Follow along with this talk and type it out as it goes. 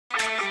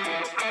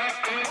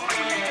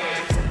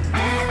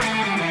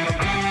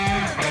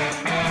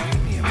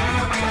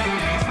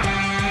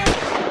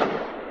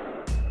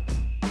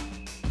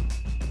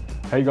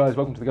Hey guys,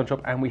 welcome to the Gun Shop,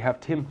 and we have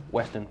Tim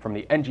Weston from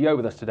the NGO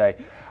with us today,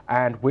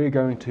 and we're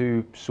going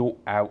to sort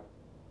out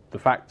the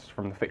facts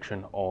from the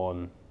fiction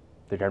on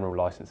the general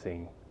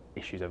licensing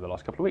issues over the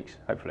last couple of weeks,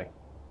 hopefully.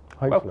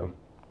 Welcome.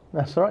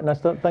 That's all right,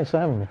 nice to, thanks for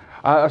having me.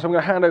 So I'm going to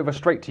hand over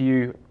straight to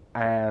you,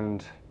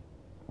 and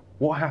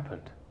what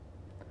happened?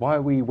 Why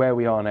are we where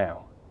we are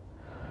now?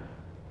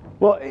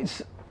 Well,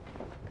 it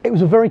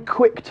was a very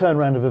quick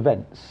turnaround of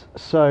events.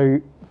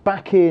 So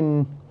back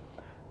in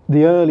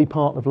the early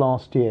part of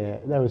last year,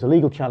 there was a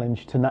legal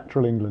challenge to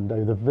Natural England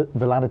over the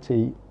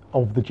validity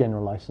of the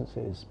general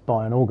licences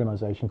by an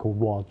organisation called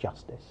Wild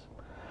Justice.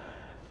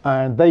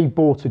 And they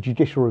brought a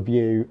judicial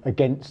review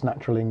against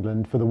Natural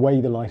England for the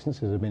way the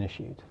licences have been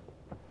issued.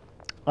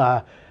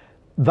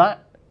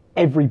 That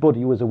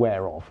everybody was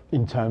aware of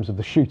in terms of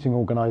the shooting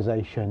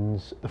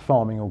organisations, the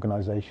farming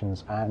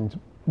organisations, and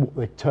what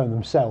they term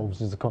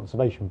themselves as the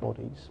conservation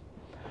bodies.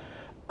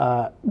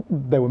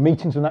 There were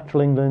meetings with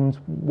Natural England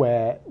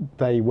where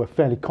they were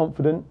fairly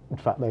confident. In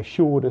fact, they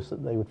assured us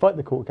that they would fight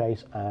the court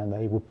case and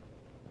they were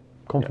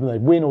confident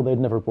they'd win, or they'd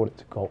never brought it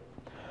to court.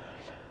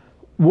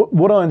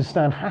 What I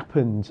understand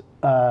happened,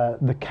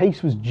 the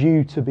case was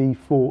due to be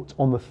fought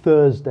on the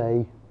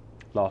Thursday.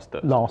 Last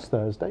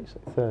Thursday,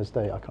 so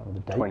Thursday, I can't remember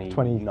the date.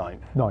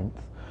 29th.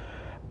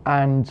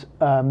 And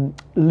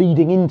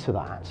leading into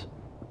that,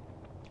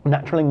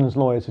 Natural England's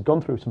lawyers had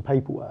gone through some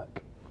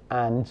paperwork,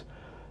 and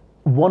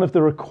one of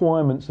the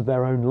requirements of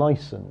their own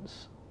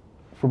licence,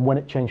 from when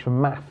it changed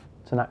from MAF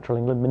to Natural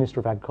England,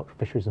 Minister of Agriculture,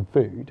 Fisheries and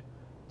Food,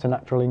 to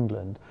Natural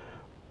England,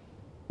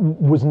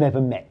 was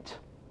never met.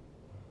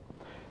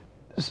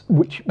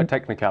 Which a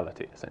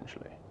technicality,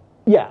 essentially.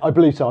 Yeah, I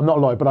believe so. I'm not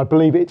a lawyer, but I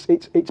believe it's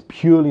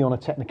purely on a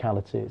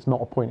technicality. It's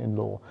not a point in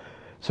law.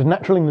 So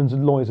Natural England's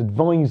lawyers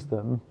advised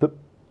them that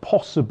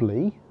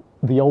possibly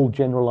the old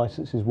general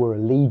licences were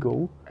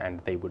illegal. And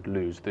they would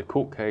lose the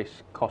court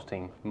case,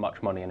 costing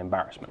much money and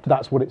embarrassment.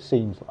 That's what it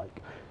seems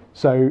like.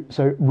 So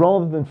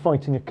rather than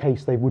fighting a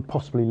case they would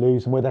possibly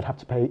lose and where they'd have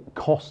to pay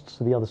costs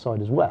to the other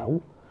side as well,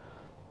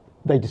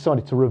 they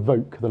decided to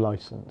revoke the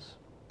licence.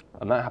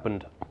 And that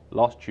happened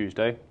last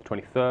Tuesday, the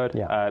 23rd.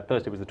 Yeah.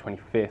 Thursday was the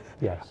 25th.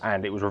 Yes.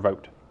 And it was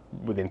revoked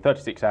within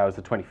 36 hours.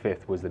 The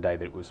 25th was the day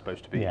that it was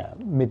supposed to be. Yeah,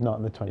 midnight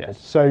on the 25th.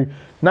 Yes. So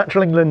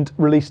Natural England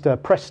released a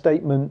press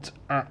statement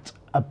at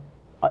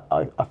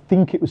I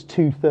think it was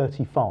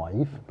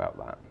 2:35. About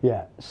that.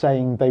 Yeah,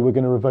 saying they were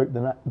going to revoke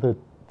the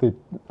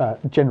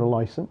general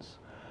licence.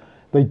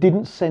 They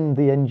didn't send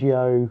the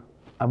NGO,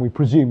 and we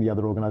presume the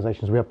other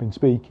organisations we have been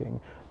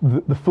speaking,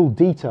 the full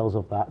details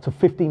of that to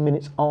 15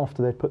 minutes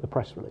after they'd put the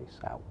press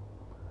release out.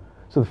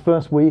 So the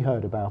first we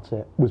heard about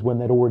it was when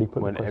they'd already put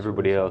the press release out. When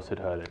everybody else had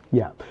heard it.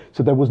 Yeah.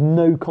 So there was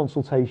no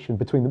consultation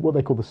between what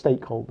they call the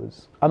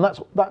stakeholders, and that's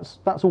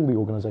all the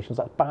organisations.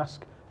 That's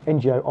BASC,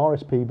 NGO,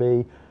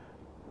 RSPB,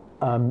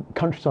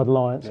 Countryside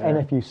Alliance, yeah.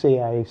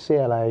 NFUCA,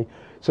 CLA.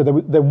 So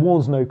there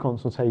was no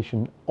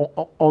consultation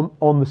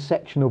on the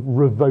section of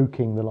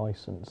revoking the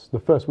licence. The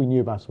first we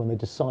knew about it when they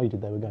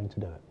decided they were going to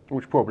do it.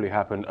 Which probably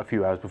happened a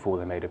few hours before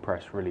they made a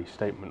press release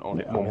statement on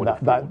it.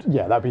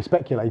 Yeah, that'd be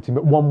speculating,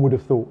 but one would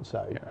have thought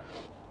so.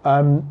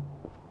 Yeah.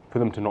 For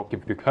them to not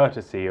give the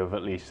courtesy of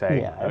at least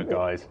saying,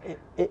 guys,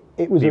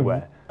 it was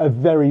a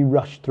very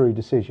rushed through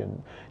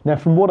decision. Now,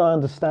 from what I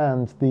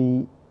understand,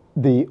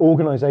 the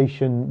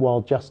organisation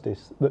Wild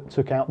Justice that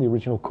took out the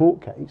original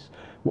court case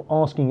were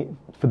asking it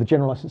for the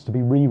general licence to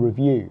be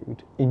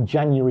re-reviewed in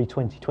January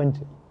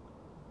 2020.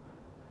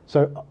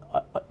 So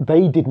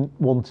they didn't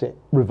want it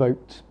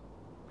revoked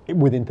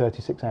within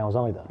 36 hours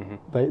either.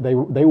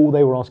 Mm-hmm. All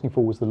they were asking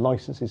for was the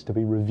licences to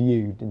be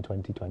reviewed in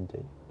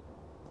 2020.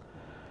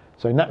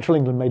 So Natural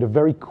England made a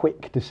very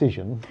quick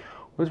decision.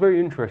 It was very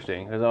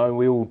interesting, as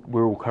we're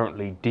all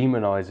currently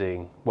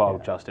demonising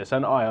Wild Justice,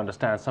 and I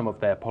understand some of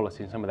their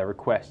policy and some of their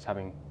requests,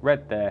 having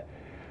read their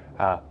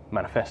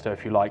manifesto,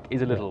 if you like,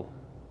 is a little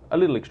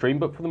extreme,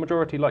 but for the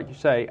majority, like you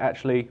say,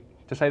 actually,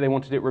 to say they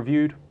wanted it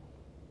reviewed,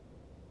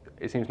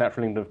 it seems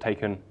Natural England have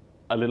taken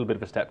a little bit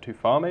of a step too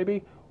far,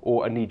 maybe,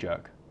 or a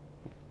knee-jerk.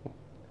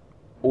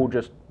 Or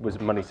just was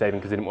money saving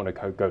because they didn't want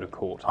to go to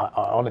court? I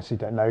honestly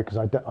don't know, because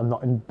I'm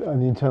not in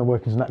the internal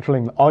workings of Natural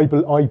England.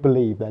 I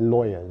believe their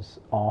lawyers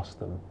asked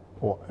them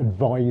or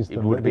advised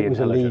them that it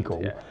was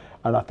illegal. Yeah.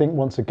 And I think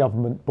once a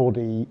government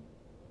body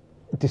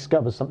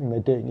discovers something they're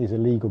doing is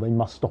illegal, they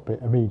must stop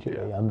it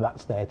immediately, and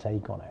that's their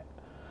take on it.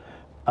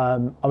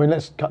 I mean,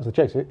 let's cut to the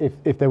chase.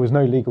 If there was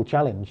no legal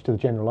challenge to the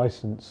general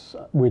licence,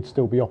 we'd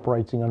still be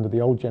operating under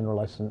the old general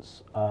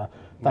licence.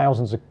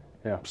 Thousands of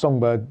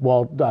songbird,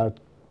 wild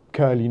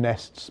curlew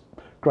nests,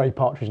 grey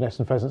partridge nests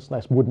and pheasants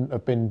nests wouldn't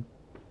have been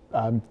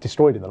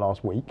destroyed in the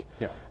last week.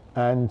 Yeah.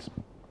 And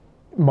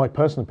my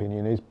personal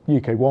opinion is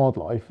UK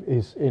wildlife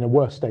is in a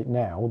worse state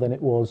now than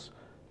it was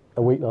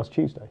a week last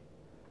Tuesday.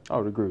 I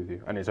would agree with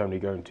you, and it's only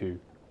going to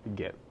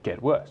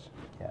get worse.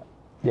 Yeah.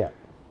 Yeah.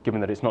 Given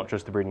that it's not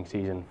just the breeding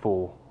season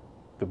for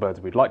the birds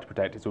we'd like to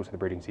protect, it's also the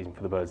breeding season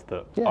for the birds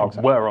that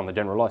were on the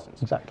general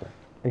licence.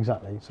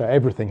 Exactly. So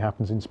everything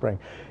happens in spring.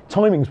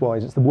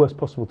 Timings-wise, it's the worst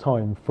possible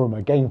time from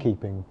a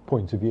gamekeeping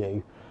point of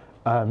view.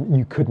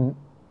 You couldn't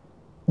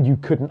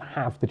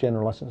have the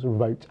general license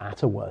revoked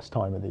at a worse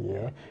time of the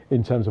year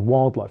in terms of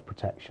wildlife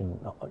protection.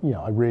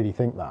 I really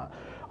think that.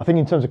 I think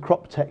in terms of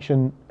crop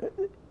protection,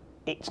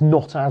 it's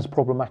not as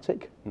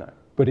problematic. No.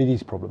 But it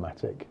is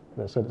problematic.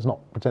 So let's not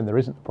pretend there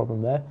isn't a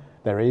problem there.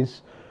 There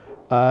is.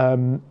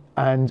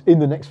 And in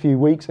the next few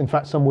weeks, in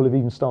fact, some will have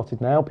even started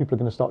now. People are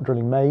going to start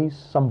drilling maize.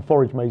 Some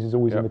forage maize is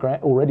always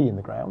already in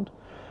the ground.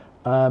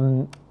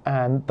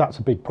 And that's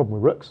a big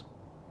problem with rooks.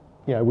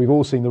 We've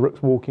all seen the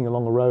rooks walking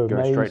along a row of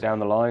maize. Going straight down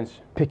the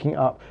lines. Picking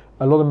up.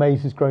 A lot of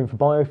maize is grown for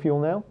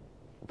biofuel now,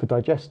 for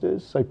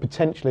digesters. So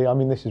potentially, I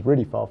mean, this is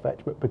really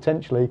far-fetched, but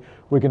potentially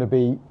we're going to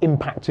be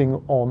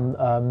impacting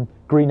on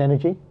green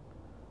energy,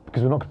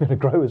 because we're not going to be able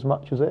to grow as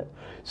much as it.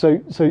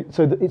 So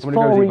it's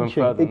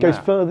far-reaching. It goes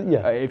further.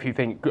 Yeah. If you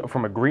think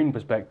from a green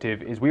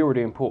perspective, is we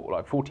already import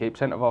like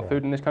 48% of our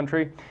food in this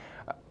country,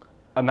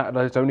 and that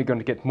is only going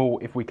to get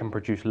more if we can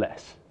produce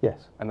less.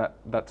 Yes. And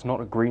that's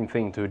not a green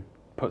thing to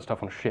put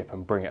stuff on a ship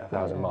and bring it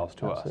 1,000 miles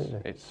to absolutely.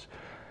 us. It's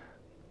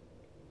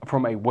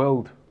from a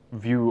world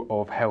view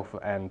of health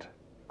and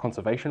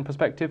conservation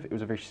perspective,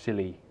 it's a very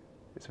silly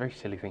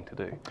thing to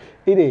do.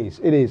 It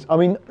is. I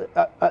mean,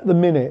 at the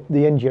minute,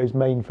 the NGO's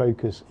main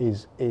focus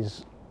is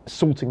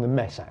sorting the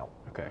mess out.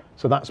 Okay.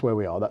 So that's where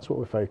we are. That's what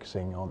we're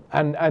focusing on.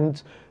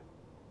 And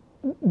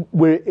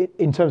we're,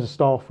 in terms of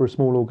staff, we're a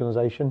small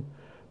organisation,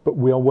 but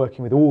we are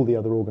working with all the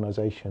other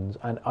organisations.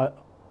 And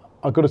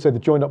I've got to say, the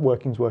joined up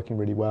working's working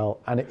really well,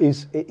 and it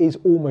is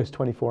almost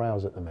 24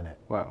 hours at the minute.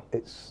 Wow.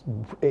 It's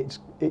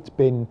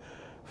been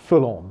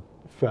full on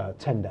for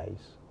 10 days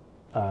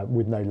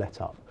with no let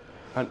up.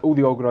 And all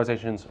the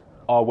organisations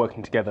are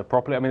working together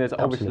properly. I mean, there's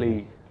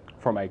obviously,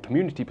 from a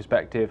community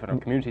perspective and a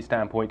community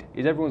standpoint,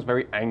 everyone's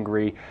very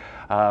angry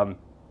that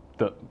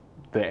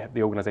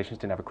the organisations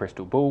didn't have a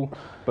crystal ball,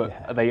 but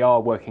they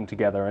are working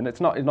together, and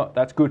it's not.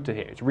 That's good to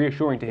hear. It's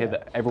reassuring to hear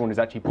that everyone is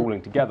actually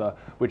pooling together,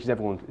 which is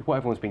what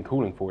everyone's been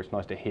calling for. It's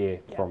nice to hear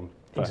from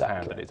first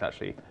hand that it's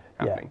actually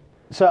happening.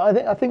 Yeah. So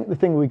I think the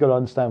thing we've got to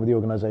understand with the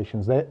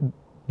organisations, they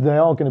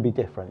are going to be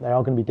different. They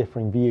are going to be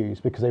differing views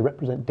because they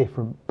represent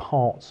different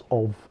parts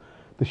of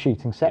the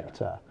shooting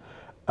sector.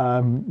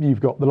 You've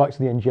got the likes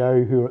of the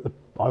NGO who are at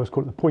I always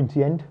call it the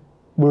pointy end.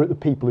 We're at the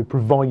people who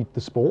provide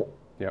the sport.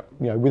 Yep.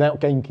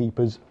 Without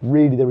gamekeepers,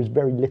 really there is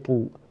very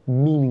little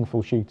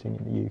meaningful shooting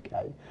in the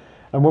UK.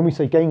 And when we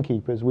say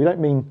gamekeepers, we don't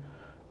mean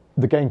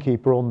the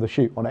gamekeeper on the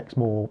shoot on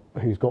Exmoor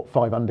who's got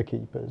 5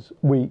 underkeepers.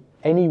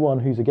 Anyone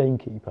who's a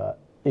gamekeeper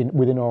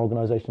within our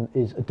organisation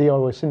is a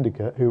DIY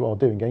syndicate who are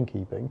doing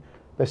gamekeeping.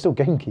 They're still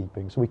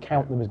gamekeeping, so we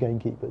count them as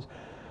gamekeepers.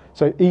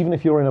 So even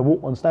if you're in a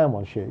walk one, stand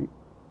one shoot,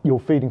 you're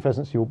feeding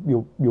pheasants,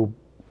 you're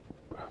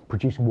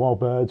producing wild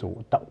birds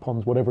or duck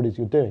ponds, whatever it is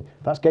you're doing,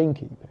 that's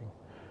gamekeeping.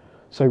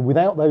 So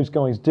without those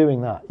guys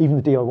doing that, even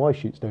the DIY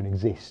shoots don't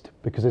exist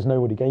because there's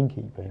nobody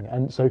gamekeeping.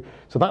 And so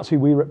that's who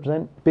we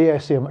represent.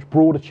 BASC are a much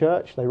broader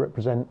church. They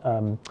represent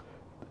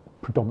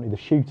predominantly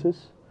the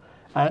shooters,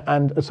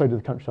 and so do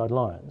the Countryside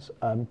Lions.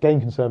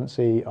 Game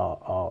Conservancy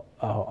are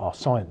our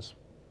science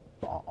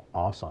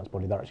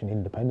body. They're actually an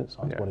independent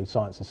science body.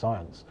 Science is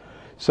science.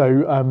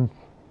 So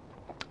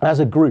as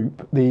a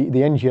group, the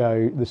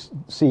NGO, the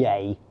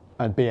CA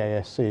and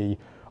BASC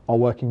are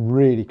working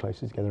really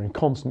closely together in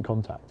constant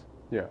contact.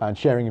 And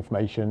sharing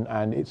information,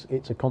 and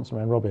it's a constant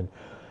round robin.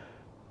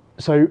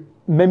 So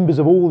members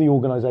of all the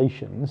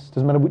organisations,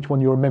 doesn't matter which one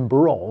you're a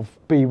member of,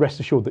 be rest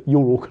assured that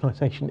your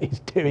organisation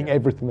is doing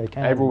everything they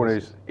can. Everyone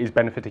is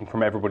benefiting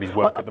from everybody's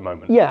work at the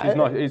moment. Yeah,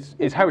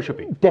 it's how it should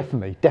be.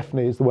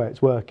 Definitely is the way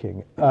it's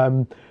working.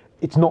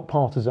 It's not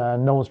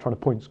partisan. No one's trying to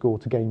point score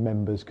to gain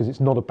members because it's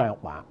not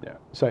about that. Yeah.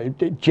 So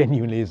it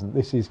genuinely isn't.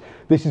 This is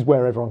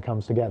where everyone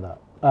comes together.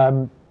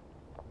 So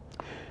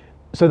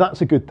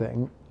that's a good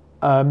thing.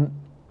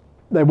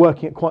 They're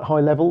working at quite high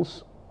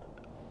levels.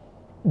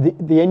 The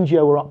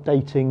NGO are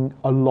updating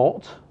a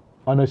lot.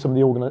 I know some of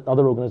the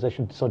other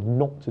organisations decided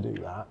not to do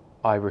that.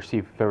 I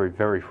receive very,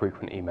 very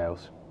frequent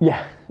emails.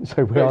 Yeah,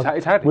 so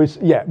it's handy.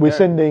 We're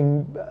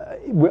sending.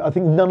 I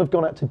think none have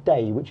gone out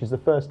today, which is the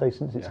first day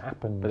since it's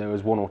happened. But there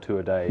was 1 or 2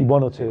 a day.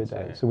 1 or 2 a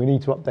day. So we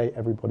need to update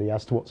everybody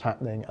as to what's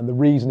happening, and the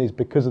reason is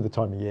because of the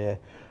time of year,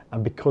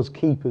 and because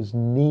keepers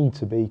need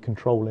to be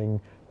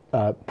controlling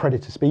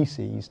predator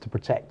species to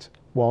protect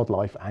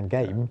wildlife and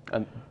game.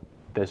 And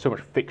there's so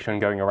much fiction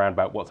going around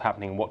about what's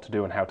happening and what to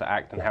do and how to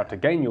act and how to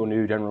gain your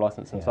new general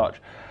license and such,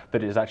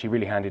 that it is actually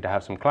really handy to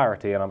have some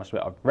clarity. And I must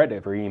admit, I've read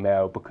every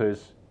email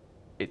because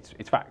it's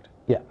fact.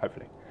 Yeah.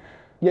 Hopefully.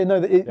 Yeah.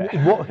 No.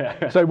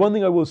 So one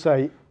thing I will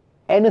say,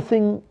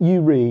 anything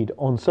you read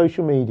on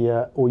social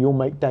media or your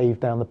mate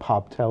Dave down the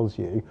pub tells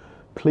you,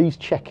 please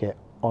check it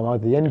on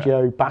either the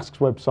NGO, BASC's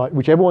website,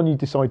 whichever one you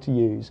decide to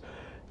use,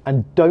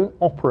 and don't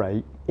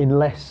operate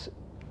unless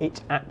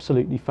it's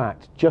absolutely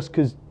fact. Just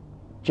because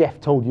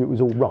Jeff told you it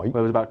was all right. Well,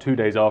 it was about 2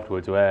 days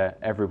afterwards where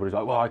everybody's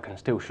like, well, I can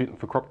still shoot them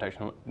for crop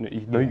protection.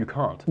 No, you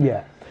can't.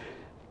 Yeah.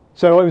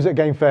 So I was at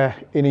Game Fair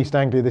in East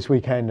Anglia this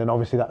weekend, and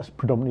obviously that's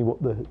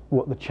predominantly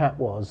what the chat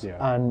was.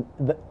 Yeah. And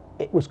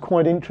it was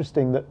quite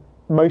interesting that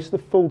most of the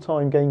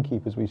full-time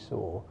gamekeepers we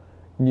saw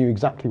knew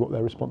exactly what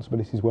their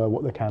responsibilities were,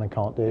 what they can and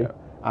can't do,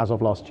 as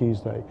of last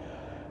Tuesday.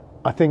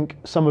 I think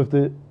some of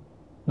the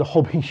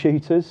hobby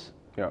shooters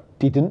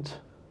didn't,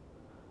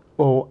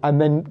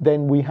 and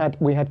then we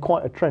had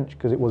quite a trench,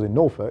 because it was in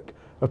Norfolk,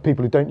 of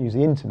people who don't use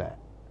the internet,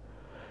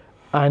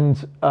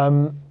 and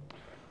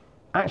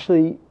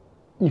actually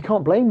you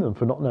can't blame them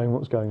for not knowing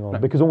what's going on,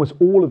 because almost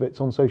all of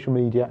it's on social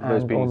media and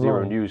there's been online.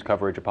 zero news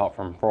coverage apart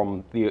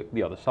from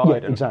the other side. Yeah,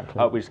 and,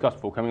 exactly. We discussed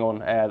before coming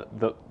on air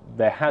that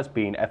there has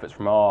been efforts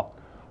from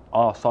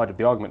our side of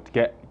the argument to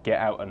get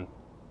out and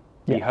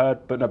be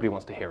heard, but nobody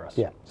wants to hear us.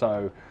 Yeah.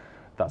 So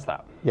that's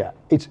that. Yeah,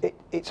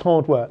 it's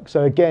hard work.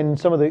 So again,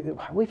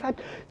 we've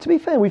had, to be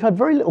fair, we've had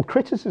very little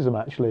criticism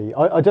actually.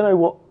 I don't know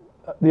what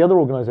the other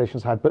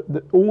organisations had, but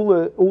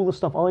all the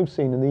stuff I've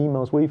seen and the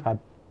emails we've had,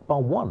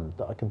 bar one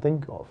that I can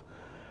think of,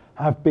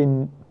 have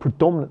been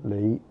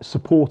predominantly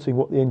supporting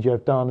what the NGO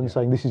have done and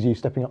saying, this is you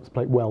stepping up to the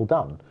plate, well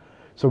done.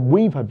 So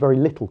we've had very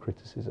little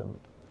criticism.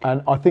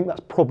 And I think that's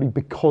probably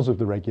because of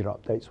the regular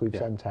updates we've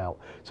sent out.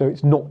 So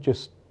it's not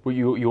just... Well,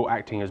 you're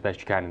acting as best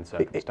you can in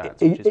circumstance,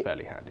 which is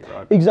fairly handy,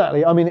 right?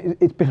 Exactly. I mean,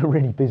 it's been a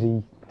really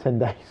busy 10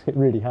 days. It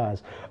really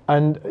has.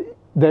 And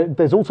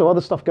there's also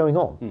other stuff going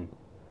on.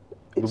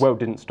 The world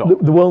didn't stop.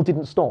 The world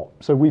didn't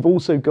stop. So we've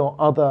also got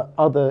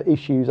other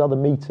issues, other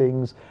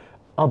meetings,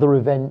 other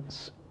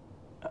events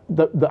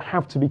that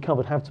have to be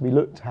covered, have to be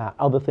looked at.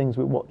 Other things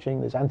we're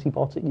watching. There's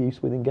antibiotic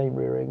use within game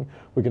rearing.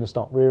 We're going to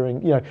start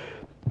rearing,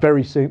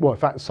 very soon. Well, in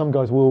fact, some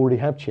guys will already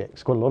have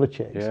chicks, quite a lot of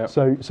chicks. Yeah.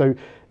 So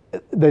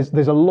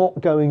there's a lot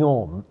going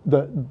on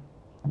that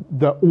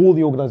all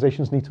the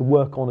organisations need to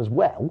work on as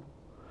well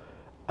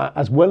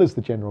as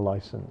the general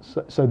licence.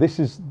 So this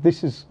is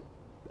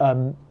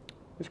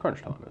it's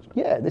crunch time, isn't it?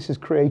 Yeah, this has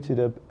created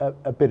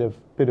a bit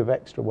of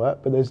extra work,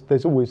 but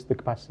there's always the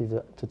capacity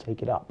to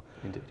take it up.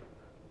 Indeed.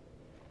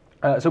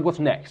 So what's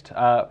next?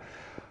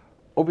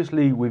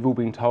 Obviously, we've all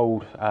been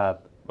told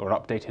or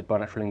updated by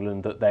Natural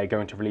England that they're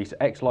going to release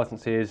X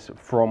licences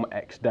from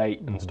X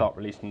date and start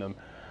releasing them.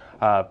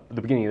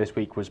 The beginning of this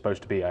week was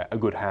supposed to be a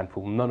good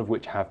handful, none of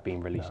which have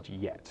been released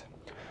yet.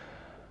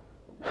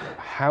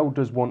 How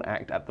does one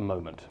act at the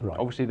moment? Right.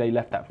 Obviously, they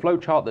left that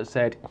flowchart that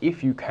said,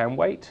 if you can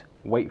wait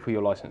for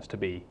your licence to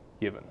be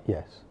given.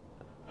 Yes.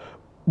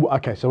 Well,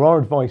 okay, so our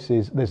advice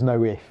is there's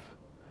no if.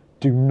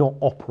 Do not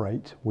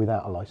operate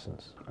without a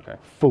licence. Okay.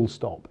 Full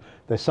stop.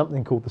 There's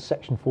something called the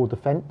Section 4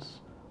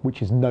 defence,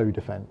 which is no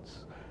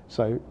defence.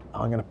 So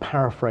I'm going to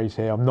paraphrase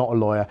here, I'm not a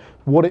lawyer.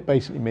 What it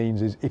basically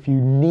means is if you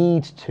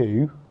need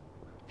to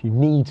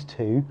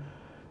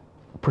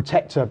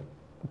protect a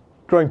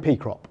growing pea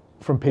crop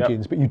from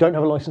pigeons, but you don't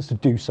have a licence to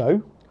do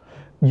so,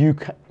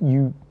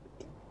 you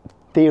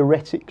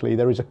theoretically,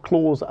 there is a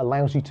clause that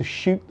allows you to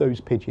shoot those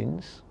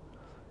pigeons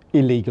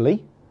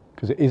illegally,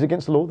 because it is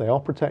against the law, they are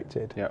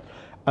protected. Yeah.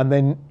 And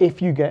then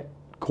if you get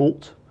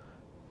caught,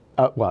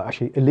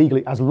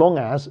 illegally, as long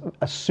as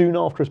soon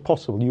after as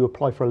possible, you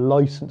apply for a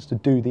licence to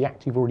do the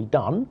act you've already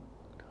done.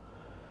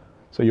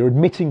 So you're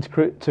admitting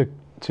to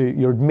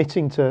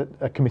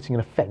committing an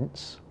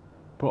offence,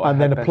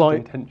 and then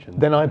apply.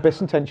 Then I have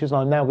best intentions,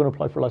 and I'm now going to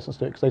apply for a licence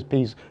to do it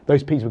because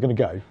those peas were going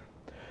to go.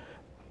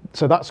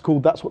 So that's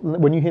what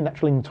when you hear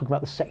Natural England talk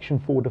about the Section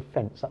 4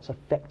 defence, that's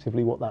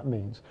effectively what that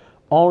means.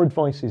 Our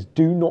advice is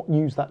do not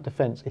use that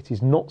defence. It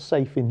is not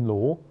safe in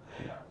law.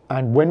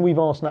 And when we've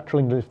asked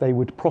Natural England if they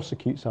would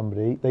prosecute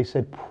somebody, they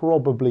said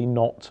probably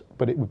not,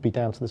 but it would be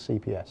down to the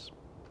CPS.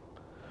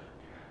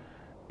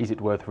 Is it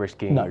worth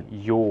risking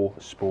your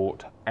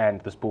sport and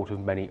the sport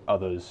of many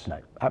others? No,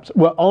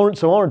 absolutely.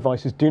 Well, our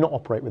advice is do not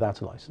operate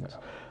without a licence.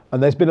 No.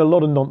 And there's been a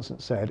lot of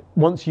nonsense said.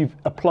 Once you've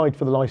applied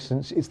for the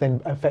licence, it's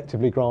then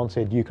effectively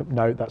granted.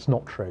 No, that's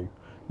not true.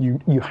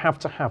 You have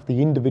to have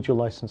the individual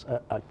licence,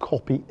 a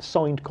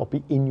signed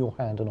copy in your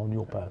hand and on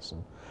your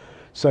person.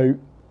 So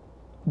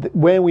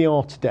where we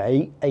are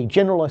today, a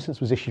general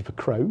licence was issued for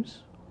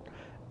crows.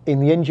 In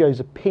the NGO's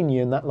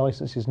opinion, that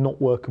licence is not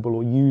workable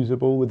or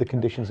usable with the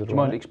conditions that are on it. Do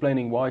you mind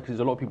explaining why? Because there's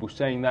a lot of people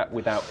saying that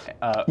without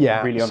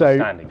really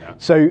understanding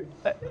that. So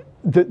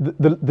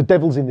the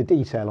devil's in the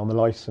detail on the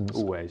licence.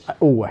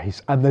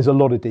 Always. And there's a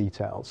lot of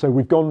detail. So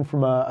we've gone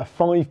from a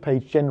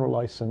 5-page general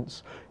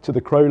licence to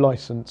the crow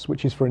licence,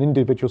 which is for an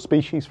individual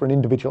species, for an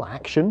individual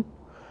action,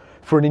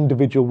 for an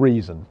individual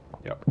reason.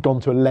 Yep. Gone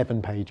to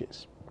 11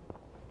 pages.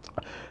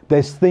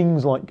 There's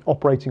things like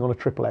operating on a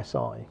triple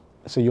SI.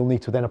 So you'll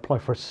need to then apply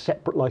for a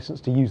separate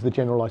licence to use the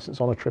general licence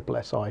on a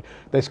triple SI.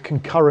 There's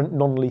concurrent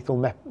non-lethal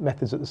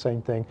methods at the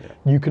same thing.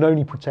 Yeah. You can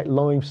only protect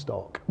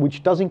livestock,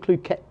 which does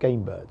include kept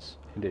game birds.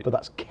 Indeed. But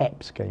that's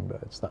kept game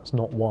birds. That's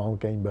not wild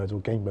game birds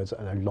or game birds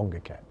that are no longer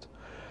kept.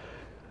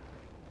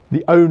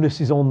 The onus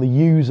is on the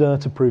user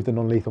to prove the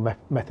non-lethal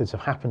methods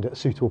have happened at a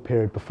suitable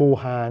period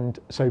beforehand.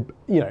 So,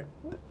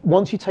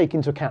 once you take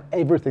into account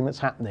everything that's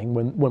happening,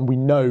 when we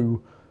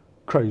know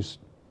crows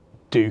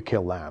do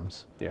kill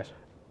lambs, yes,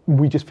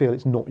 we just feel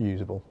it's not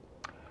usable.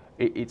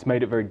 It's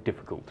made it very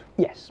difficult.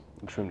 Yes.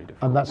 Extremely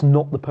difficult. And that's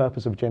not the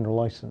purpose of a general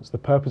licence. The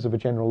purpose of a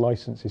general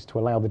licence is to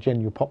allow the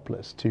general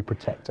populace to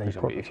protect a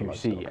property. If you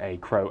see a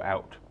crow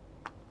out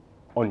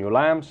on your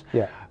lambs.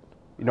 Yeah.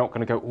 You're not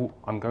going to go, oh,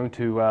 I'm going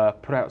to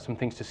put out some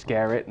things to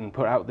scare it and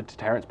put out the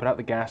deterrents, put out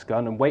the gas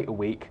gun and wait a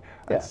week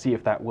and see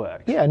if that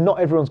works. Yeah, and not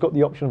everyone's got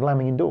the option of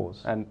lambing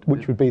indoors,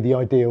 which would be the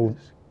ideal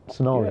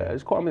scenario. Yeah,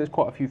 there's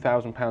quite a few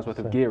 £1,000s worth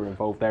of gear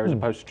involved there, as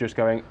opposed to just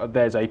going,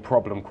 there's a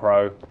problem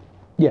crow.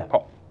 Yeah,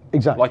 pop,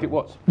 exactly. like it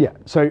was. Yeah,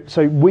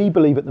 so we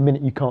believe at the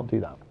minute you can't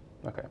do that.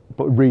 Okay.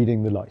 But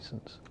reading the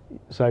license.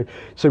 So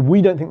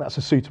we don't think that's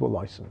a suitable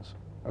license.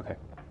 Okay.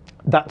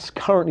 That's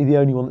currently the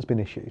only one that's been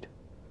issued.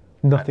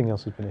 Nothing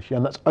else has been issued,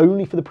 and that's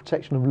only for the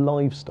protection of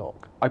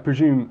livestock. I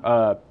presume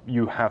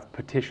you have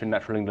petitioned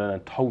Natural England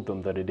and told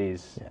them that it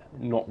is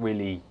not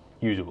really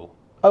usable.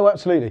 Oh,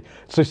 absolutely.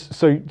 So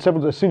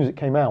several, as soon as it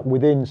came out,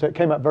 so it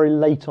came out very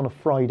late on a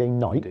Friday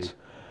night. Indeed.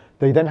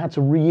 They then had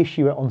to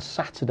reissue it on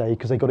Saturday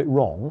because they got it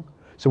wrong.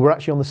 So we're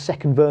actually on the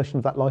second version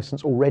of that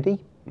license already.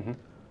 Mm-hmm.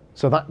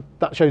 So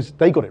that shows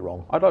they got it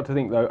wrong. I'd like to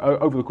think, though,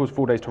 over the course of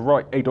 4 days to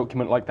write a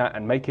document like that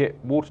and make it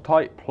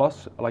watertight,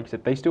 plus, like you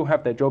said, they still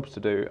have their jobs to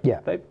do. Yeah.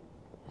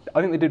 I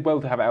think they did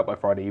well to have it out by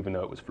Friday, even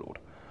though it was flawed.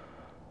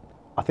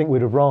 I think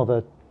we'd have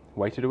rather...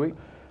 Waited a week?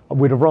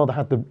 We'd have rather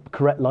had the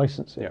correct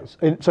licenses.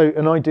 Yeah. So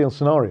an ideal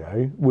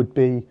scenario would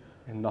be...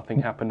 And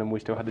nothing happened and we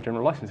still had the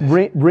general licenses.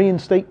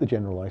 Reinstate the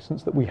general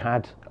license that we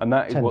had. And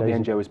that is what the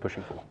NGO is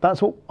pushing for.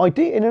 That's what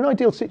in an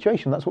ideal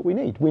situation, that's what we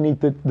need. We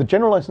need the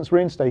general license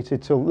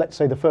reinstated till, let's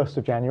say, the 1st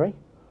of January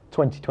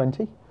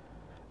 2020.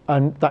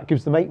 And that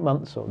gives them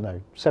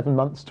 7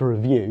 months to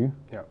review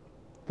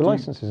the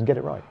licenses and get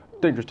it right.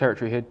 Dangerous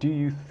territory here. Do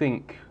you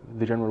think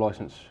the general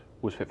license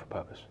was fit for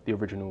purpose, the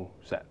original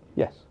set?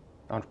 Yes.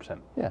 100%?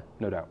 Yeah.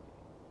 No doubt.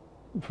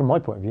 From my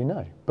point of view,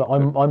 no. But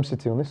I'm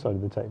sitting on this side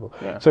of the table.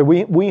 Yeah. So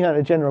we had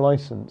a general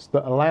license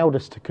that allowed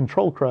us to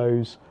control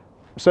crows,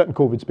 certain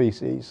corvid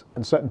species,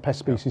 and certain pest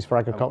species for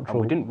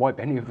agricultural. And we didn't wipe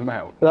any of them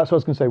out. That's what I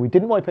was going to say. We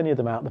didn't wipe any of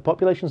them out. The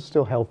populations are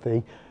still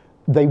healthy.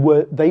 They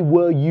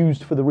were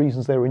used for the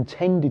reasons they were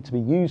intended to be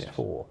used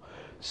for.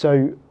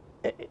 So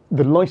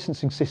the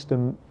licensing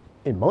system,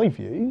 in my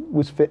view,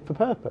 was fit for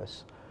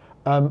purpose.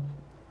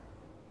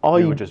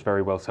 We were just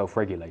very well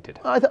self-regulated.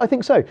 I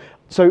think so.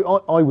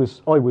 So I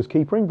was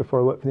keepering before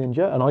I worked for the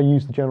NGO, and I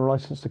used the general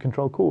license to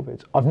control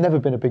corvids. I've never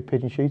been a big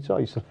pigeon shooter. I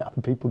used to let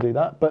other people do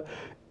that. But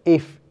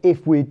if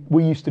we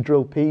used to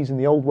drill peas in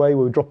the old way,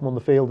 where we drop them on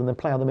the field and then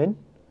plough them in,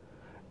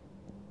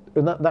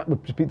 and that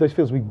would just be, those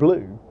fields would be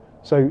blue.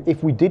 So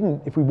if we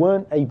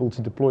weren't able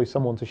to deploy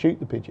someone to shoot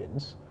the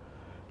pigeons,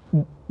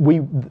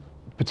 we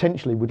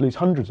potentially would lose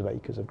hundreds of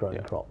acres of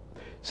growing crop.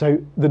 So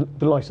the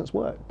license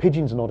worked.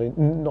 Pigeons are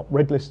not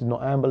red listed,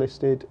 not amber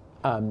listed.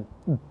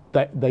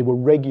 They were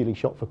regularly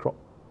shot for crop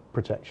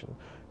protection.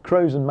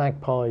 Crows and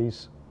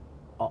magpies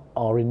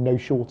are in no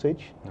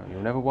shortage. No,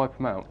 you'll never wipe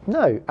them out.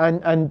 No,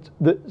 and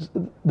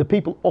the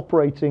people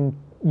operating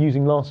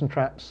using Larsen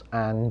traps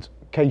and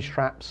cage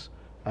traps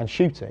and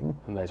shooting.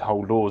 And there's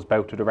whole laws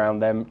belted around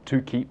them to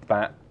keep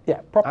that.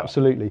 Yeah,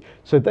 absolutely.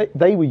 So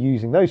they were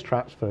using those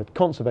traps for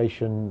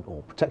conservation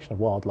or protection of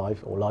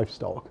wildlife or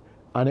livestock,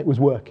 and it was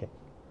working.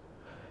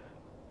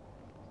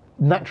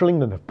 Natural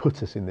England have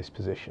put us in this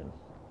position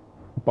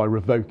by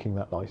revoking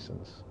that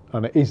licence,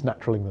 and it is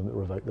Natural England that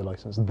revoked the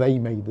licence. They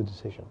made the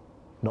decision,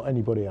 not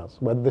anybody else.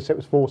 Whether this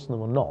was forcing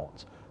them or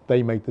not,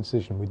 they made the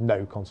decision with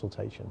no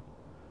consultation,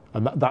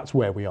 and that's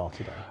where we are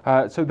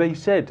today. So they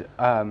said,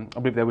 I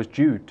believe there was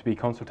due to be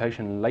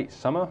consultation late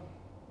summer.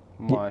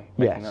 Am I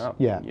making that up?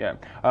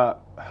 Yeah.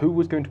 Who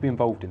was going to be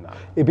involved in that?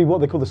 It'd be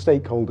what they call the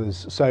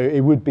stakeholders. So it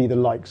would be the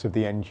likes of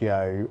the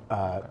NGO,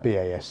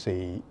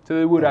 BASC. So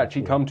they would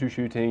actually come to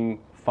shooting,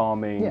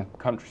 farming,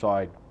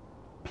 countryside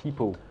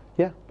people,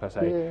 per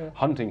se,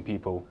 hunting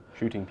people,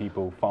 shooting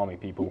people, farming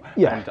people,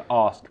 and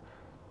ask,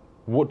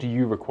 what do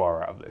you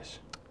require out of this?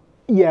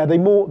 Yeah, they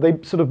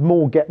sort of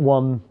more get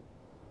one,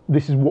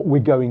 this is what we're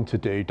going to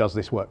do, does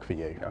this work for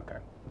you?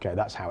 Okay,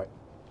 that's how it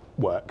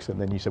works, and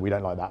then you say, we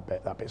don't like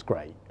that bit's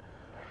great.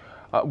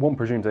 One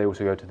presumes they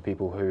also go to the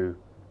people who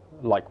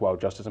like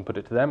Wild Justice and put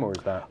it to them, or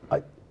is that?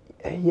 I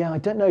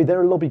don't know.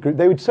 They're a lobby group.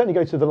 They would certainly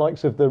go to the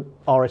likes of the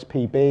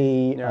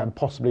RSPB and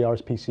possibly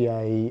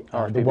RSPCA.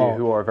 RSPB,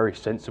 who are very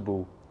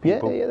sensible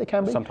people. Yeah, they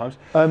can be. Sometimes.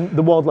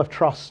 The wildlife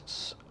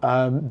trusts,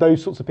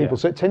 those sorts of people.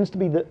 So it tends to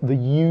be the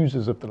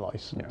users of the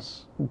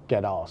licence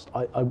get asked.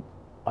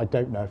 I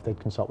don't know if they'd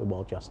consult with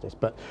Wild Justice,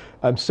 but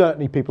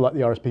certainly people like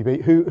the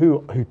RSPB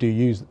who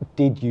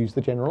did use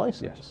the general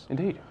licence. Yes,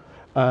 indeed.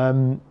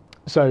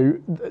 So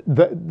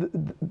the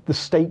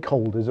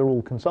stakeholders are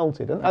all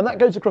consulted, and that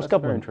goes across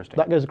government. Very interesting.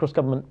 That goes across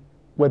government,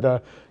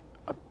 whether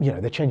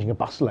they're changing a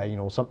bus lane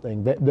or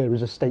something. There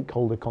is a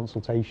stakeholder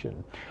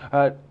consultation.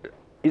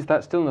 Is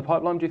that still in the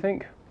pipeline? Do you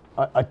think?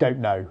 I don't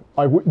know.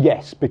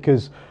 Yes,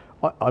 because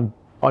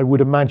I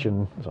would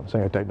imagine. As I'm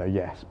saying, I don't know.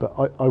 Yes,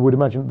 but I would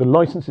imagine the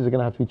licences are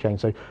going to have to be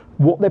changed. So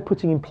what they're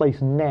putting in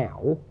place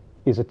now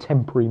is a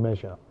temporary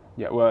measure.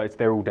 Yeah. Well,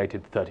 they're all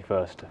dated the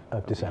 31st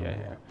of December.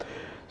 Yeah.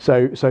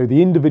 So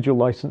the individual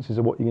licences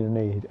are what you're going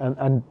to need.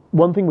 And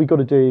one thing we've got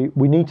to do,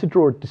 we need to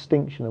draw a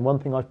distinction. And one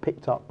thing I've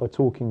picked up by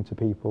talking to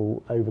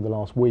people over the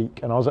last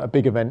week, and I was at a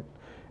big event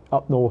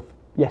up north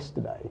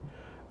yesterday,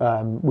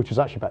 which was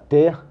actually about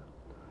deer,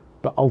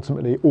 but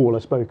ultimately all I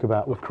spoke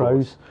about were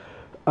crows.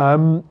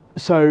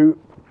 So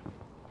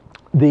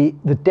the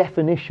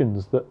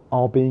definitions that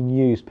are being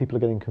used, people are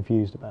getting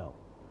confused about.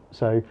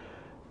 So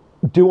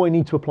do I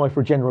need to apply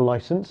for a general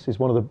license is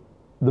one of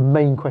the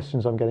main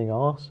questions I'm getting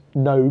asked.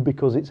 No,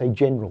 because it's a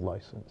general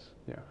license.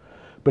 Yeah.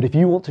 But if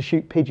you want to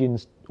shoot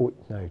pigeons, or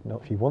no,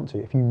 not if you want to,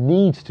 if you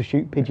need to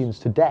shoot pigeons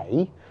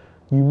today,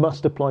 you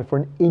must apply for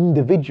an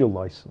individual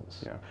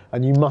license. Yeah.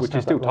 And you must Which have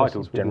is still that titled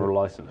license with general you.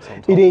 license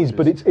on top. It is,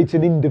 but it's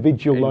an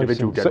individual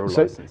Individual license. general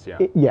license, yeah.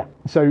 Yeah.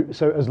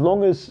 So as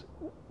long as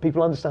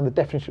people understand the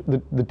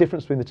definition, the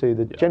difference between the two,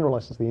 the general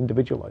license, the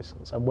individual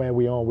license, and where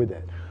we are with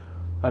it.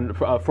 And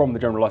from the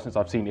general license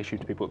I've seen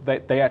issued to people,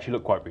 they actually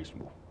look quite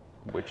reasonable,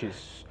 which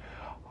is,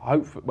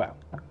 hopefully, well,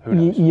 who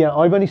knows? Yeah,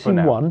 I've only seen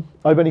now. one.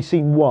 I've only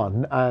seen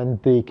one,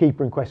 and the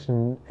keeper in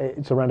question,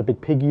 it's around a big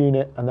pig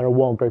unit, and they're a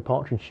wild grey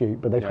partridge shoot,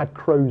 but they've had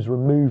crows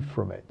removed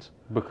from it.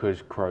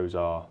 Because crows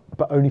are...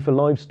 But only for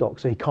livestock,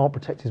 so he can't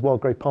protect his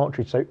wild grey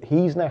partridge. So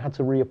he's now had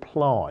to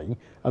reapply,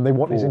 and they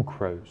want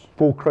crows.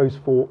 4 crows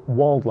for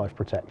wildlife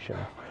protection.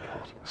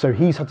 So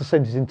he's had to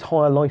send his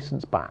entire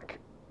licence back.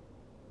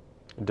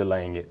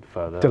 Delaying it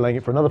further. Delaying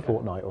it for another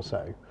fortnight or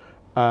so.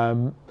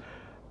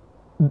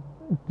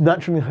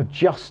 Naturally, have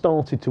just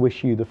started to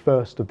issue the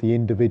first of the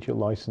individual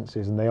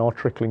licences, and they are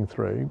trickling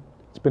through.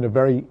 It's been a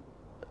very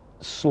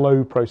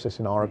slow process,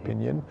 in our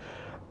opinion.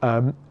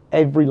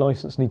 Every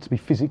licence needs to be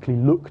physically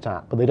looked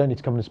at, but they don't need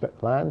to come and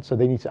inspect the land, so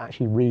they need to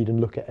actually read and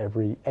look at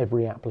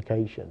every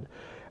application.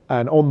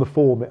 And on the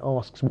form, it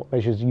asks what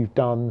measures you've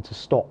done to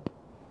stop,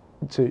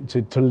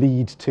 to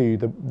lead to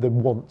the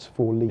want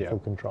for lethal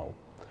control.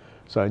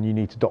 So, and you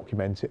need to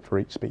document it for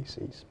each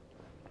species.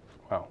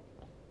 Wow.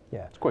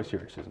 Yeah. It's quite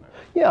serious, isn't it?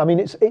 Yeah, I mean,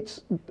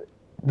 it's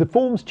the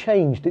form's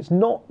changed. It's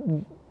not,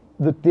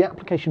 the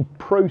application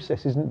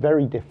process isn't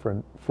very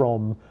different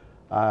from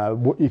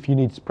if you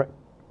need to protect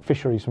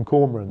fisheries from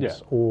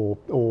cormorants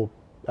or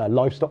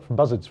livestock from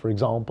buzzards, for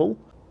example.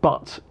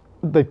 But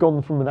they've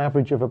gone from an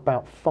average of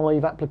about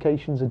 5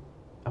 applications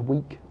a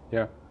week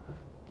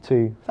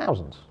to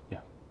thousands.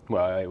 Yeah.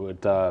 Well, it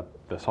would, the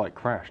site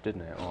crashed,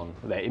 didn't it?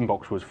 Their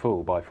inbox was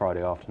full by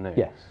Friday afternoon.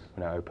 Yes.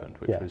 When it opened,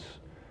 which was...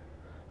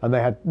 And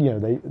they had,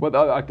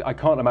 Well, I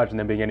can't imagine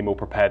them being any more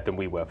prepared than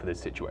we were for this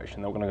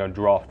situation. They were going to go and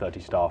draft 30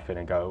 staff in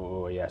and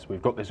go, oh yes,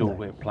 we've got this all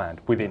planned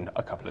within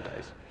a couple of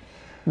days.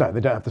 No, they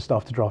don't have the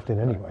staff to draft in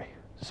anyway.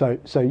 So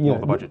you know,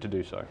 the budget to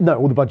do so. No,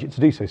 or the budget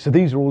to do so. So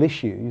these are all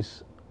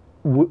issues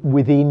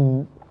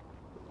within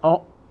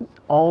our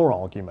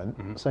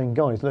argument, saying,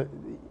 guys, look,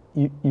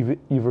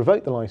 you've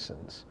revoked the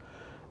licence.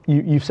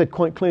 You've said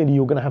quite clearly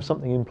you're going to have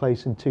something in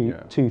place in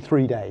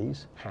 2-3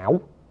 days.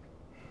 How?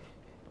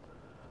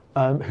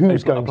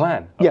 Who's going? A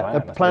plan. A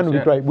plan would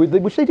be great.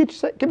 Which they did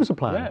give us a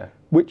plan,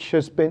 which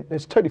has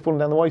totally fallen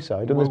down the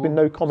wayside, and there's been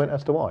no comment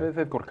as to why.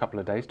 They've got a couple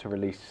of days to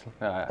release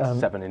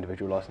 7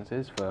 individual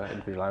licences for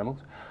individual animals.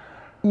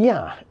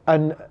 Yeah,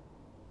 and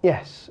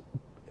yes,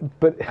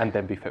 but and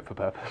then be fit for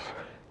purpose.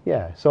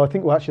 Yeah, so I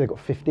think they've got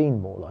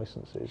 15 more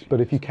licences, but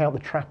if you count the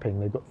trapping,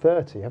 they've got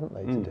 30, haven't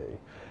they, to do?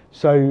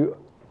 So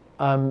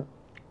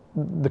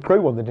the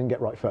crow one they didn't get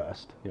right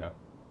first. Yeah.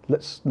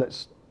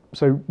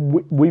 So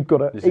we've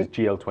got a... This is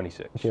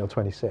GL26.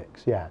 GL26,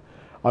 yeah.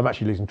 I'm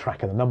actually losing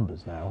track of the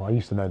numbers now. I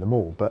used to know them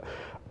all, but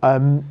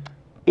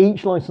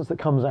each licence that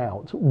comes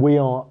out, we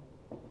are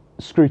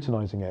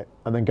scrutinising it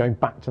and then going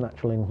back to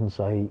Natural England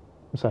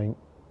saying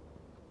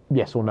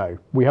yes or no.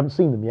 We haven't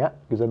seen them yet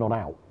because they're not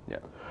out. Yeah.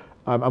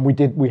 And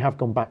we have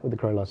gone back with the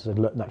crow license and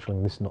said, look, Natural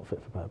England, this is not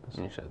fit for purpose.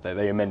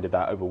 They amended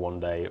that over one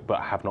day,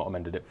 but have not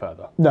amended it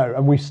further. No,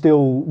 and we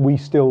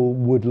still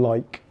would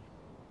like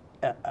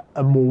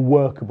a more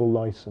workable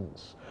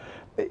license.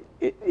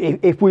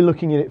 If we're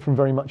looking at it from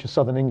very much a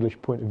Southern English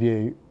point of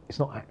view, it's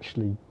not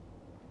actually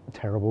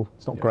terrible.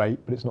 It's not great,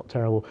 but it's not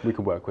terrible. We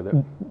can work with it.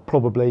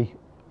 Probably.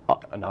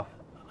 Enough.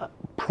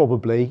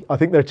 Probably. I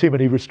think there are too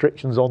many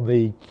restrictions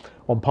on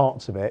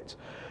parts of it.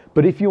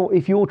 But if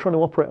you're trying to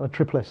operate on a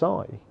triple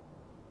SI,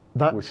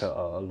 that's which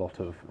a lot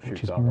of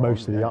shoots are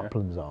most of the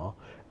uplands are,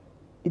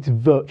 it's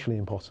virtually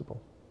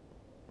impossible.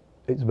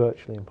 It's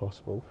virtually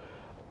impossible.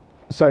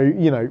 So,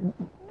 you know,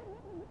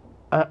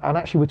 and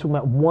actually we're talking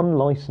about one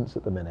license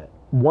at the minute,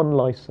 one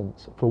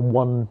license for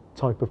one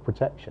type of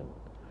protection.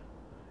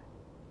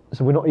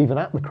 So we're not even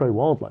at the crow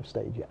wildlife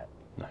stage yet.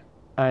 No.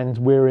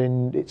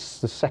 And it's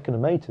the 2nd of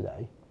May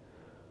today.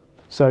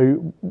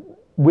 So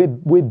we're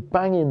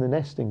banging the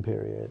nesting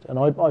period. And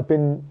I've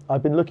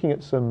been looking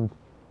at some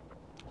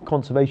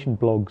conservation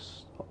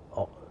blogs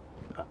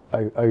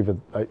over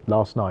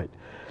last night.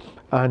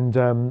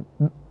 And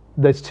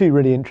there's 2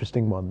 really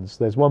interesting ones.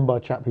 There's one by a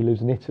chap who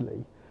lives in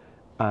Italy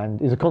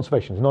and is a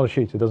conservationist, not a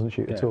shooter, doesn't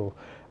shoot at all.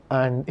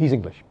 And he's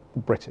English,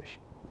 British.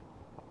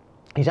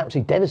 He's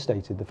absolutely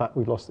devastated the fact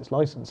we've lost this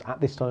license at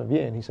this time of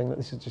year, and he's saying that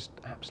this is just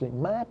absolute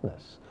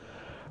madness.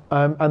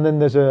 And then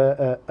there's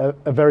a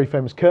very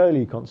famous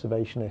curlew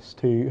conservationist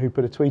who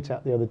put a tweet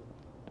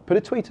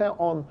out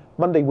on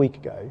Monday week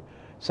ago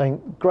saying,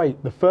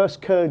 great, the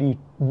first curlew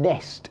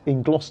nest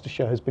in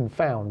Gloucestershire has been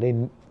found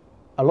in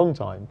a long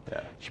time.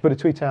 Yeah. She put a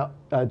tweet out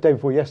day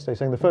before yesterday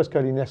saying the first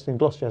curlew nest in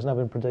Gloucestershire has now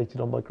been predated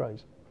on by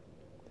crows.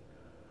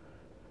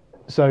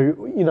 So,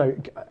 you know,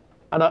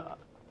 and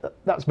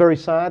that's very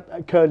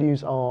sad.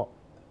 Curlews are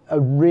a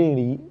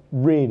really,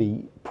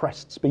 really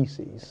pressed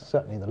species,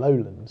 certainly in the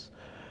lowlands.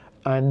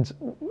 And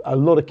a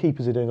lot of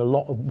keepers are doing a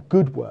lot of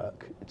good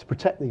work to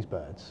protect these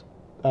birds.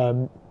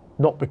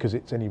 Not because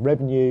it's any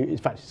revenue, in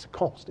fact it's a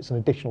cost, it's an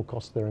additional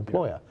cost to their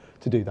employer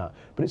to do that,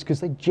 but it's because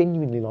they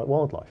genuinely like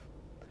wildlife.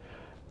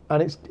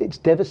 And it's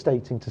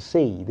devastating to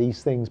see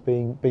these things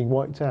being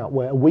wiped out,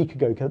 where a week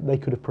ago they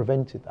could have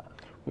prevented that.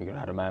 You could have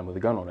had a man with a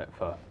gun on it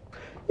for...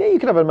 Yeah, you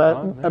could have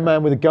a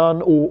man with a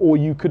gun, or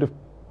you could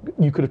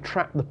have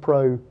tracked the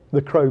crow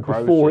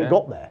before it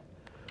got there.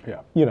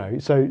 Yeah. You know,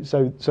 so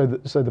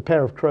the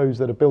pair of crows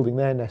that are building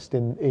their nest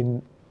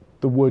in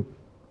the wood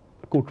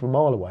a quarter of a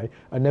mile away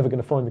are never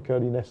going to find the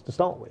curlew nest to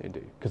start with,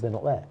 because they're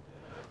not there.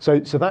 So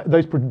that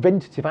those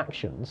preventative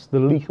actions, the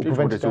lethal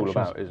preventative actions,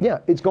 about, isn't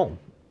it? It's gone.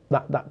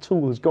 That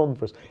tool has gone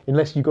for us,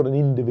 unless you've got an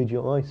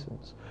individual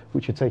license,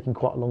 which are taking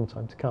quite a long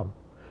time to come.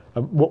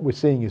 And what we're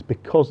seeing is,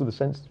 because of the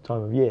sensitive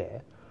time of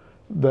year,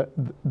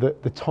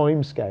 the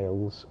time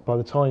scales, by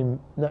the time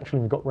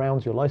naturally you've got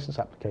round to your license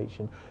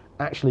application,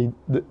 actually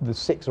the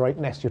 6 or 8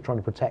 nests you're trying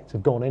to protect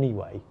have gone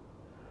anyway.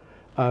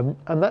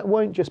 And that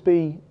won't just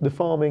be the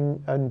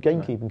farming and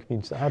gamekeeping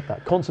communities that had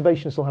that.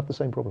 Conservationists will have the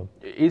same problem.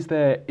 Is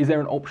there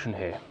an option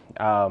here?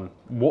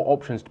 What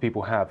options do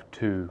people have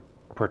to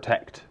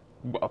protect,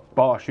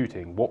 bar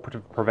shooting? What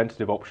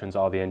preventative options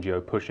are the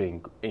NGO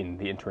pushing in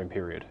the interim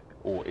period?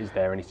 Or is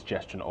there any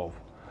suggestion of?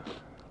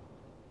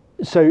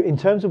 So in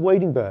terms of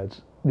wading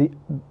birds,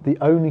 the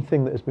only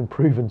thing that has been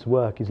proven to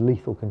work is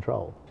lethal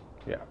control.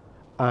 Yeah.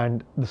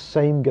 And the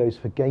same goes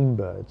for game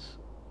birds.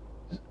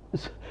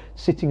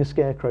 Sitting a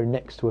scarecrow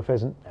next to a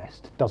pheasant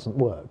nest doesn't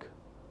work.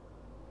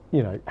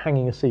 You know,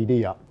 hanging a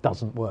CD up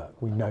doesn't work.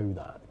 We know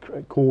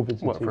that.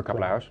 Corvids. What, for a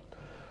couple of hours?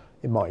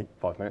 It might.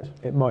 5 minutes?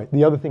 It might.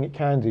 The other thing it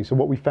can do, so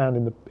what we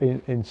found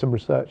in some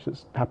research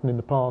that's happened in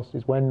the past,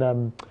 is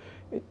when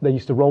they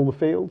used to roll the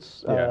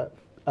fields,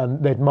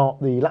 and they'd mark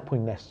the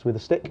lapwing nests with a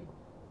stick.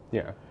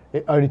 Yeah.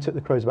 It only took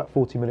the crows about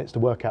 40 minutes to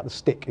work out the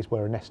stick is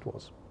where a nest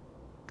was.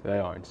 They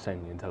are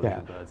insanely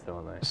intelligent birds, though,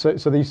 aren't they?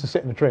 So they used to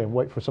sit in a tree and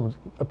wait for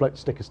a bloke to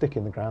stick a stick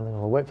in the ground, and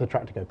we'll wait for the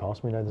tractor to go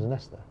past, and we know there's a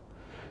nest there.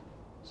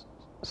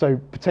 So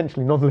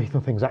potentially non-lethal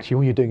things, actually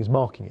all you're doing is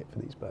marking it for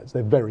these birds.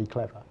 They're very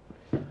clever.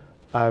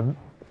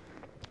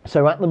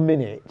 So at the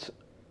minute,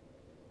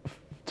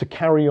 to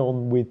carry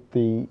on with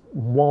the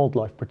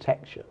wildlife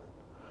protection,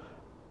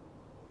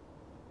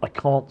 I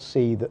can't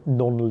see that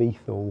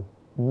non-lethal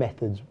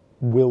methods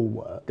will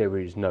work. There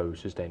is no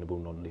sustainable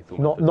non-lethal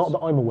methods. Not that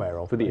I'm aware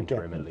of. For the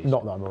interim, at least.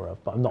 Not that I'm aware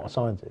of, but I'm not a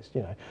scientist.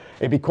 You know,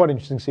 it'd be quite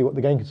interesting to see what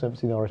the Game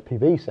Conservancy and the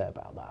RSPB say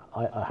about that.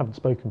 I haven't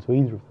spoken to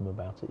either of them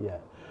about it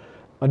yet.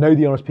 I know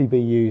the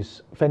RSPB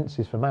use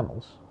fences for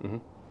mammals,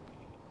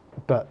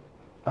 but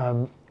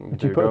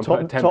do you put a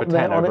top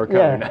net on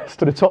it?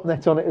 Put a top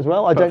net on it as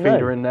well. I don't know. Put a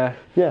feeder in there.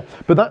 Yeah,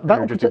 but that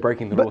would just be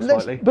breaking the law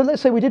slightly. But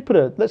let's say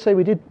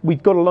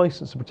we've got a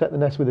license to protect the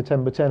nest with a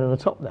 10x10 and a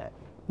top net.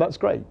 That's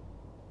great.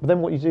 But then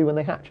what you do when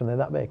they hatch and they're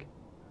that big,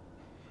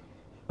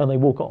 and they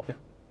walk off,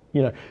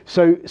 you know.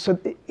 So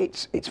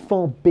it's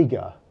far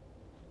bigger.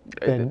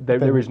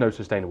 There is no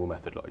sustainable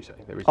method, like you say.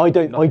 I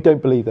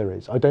don't believe there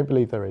is. I don't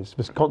believe there is.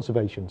 There's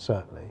conservation,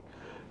 certainly.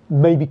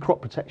 Maybe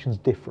crop protection's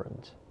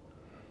different.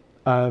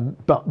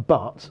 But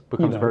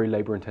becomes a very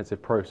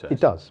labour-intensive process. It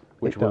does,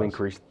 which will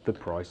increase the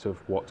price of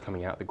what's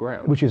coming out of the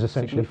ground, which is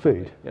essentially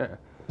food. Yeah.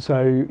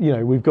 So you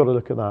know we've got to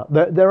look at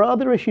that. There are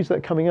other issues that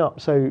are coming up.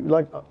 So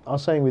like I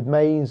was saying with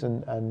maize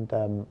and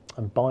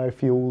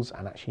biofuels,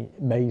 and actually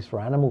maize for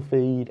animal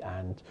feed,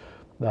 and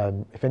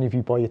if any of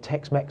you buy your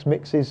Tex-Mex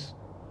mixes,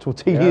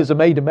 tortillas are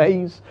made of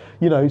maize.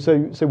 You know,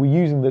 so we're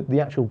using the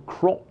actual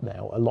crop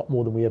now a lot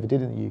more than we ever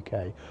did in the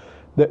UK.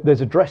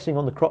 There's a dressing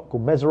on the crop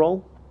called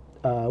Meserol,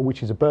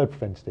 which is a bird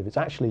preventative. It's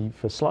actually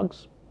for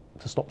slugs,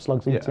 to stop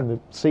slugs eating the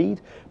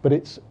seed, but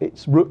it's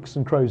rooks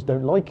and crows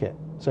don't like it.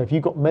 So if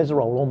you've got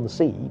Meserol on the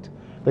seed,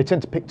 they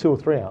tend to pick 2 or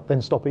 3 out,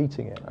 then stop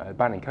eating it.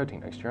 Banning coating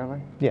next year,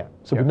 aren't they? Yeah.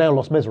 So we've now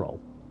lost Meserol.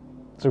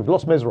 So we've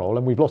lost Meserol,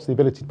 and we've lost the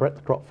ability to protect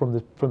the crop from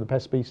the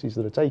pest species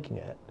that are taking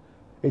it.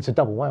 It's a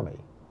double whammy.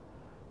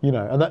 You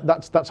know, and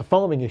that's a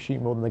farming issue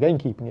more than a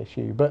gamekeeping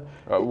issue. But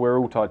we're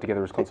all tied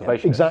together as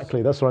conservationists.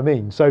 Exactly. That's what I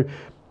mean. So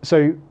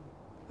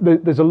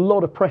there's a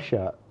lot of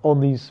pressure on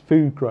these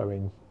food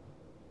growing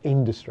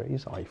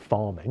industries, i.e.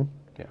 farming,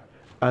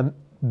 and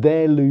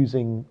they're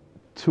losing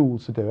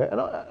tools to do it.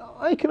 And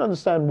I can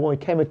understand why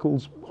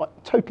chemicals, I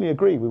totally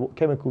agree with what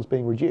chemicals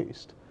being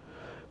reduced,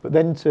 but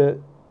then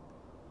to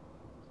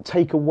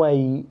take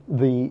away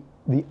the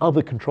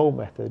other control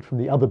method from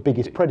the other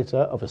biggest predator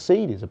of a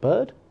seed is a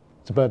bird.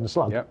 It's a bird and a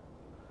slug. Yep.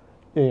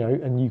 You know,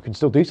 and you can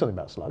still do something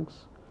about slugs.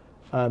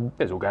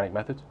 There's organic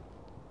methods.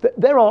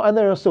 There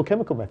are still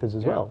chemical methods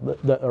as well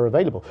that are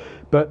available.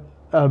 But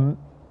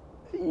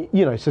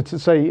you know, so to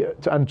say,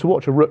 and to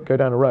watch a rook go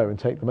down a row and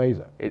take the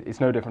mazer. It's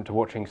no different to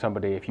watching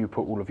somebody, if you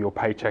put all of your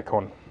paycheck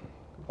on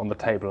the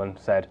table and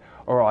said,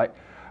 all right,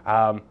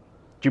 do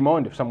you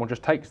mind if someone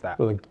just takes that?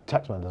 Well, the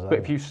taxman does that. But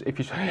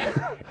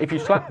if you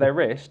slap their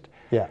wrist,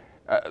 yeah.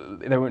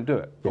 They won't do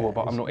it. Yeah,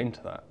 but I'm not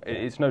into that.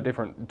 It's no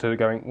different to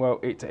going, well,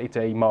 it's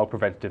a mild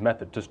preventative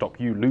method to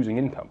stop you losing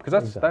income,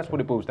 because that's what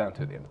it boils down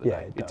to at the end of the day.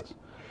 Yeah, it does.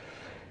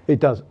 It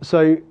does.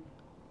 So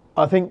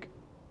I think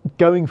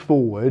going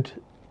forward,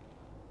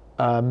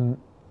 in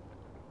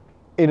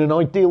an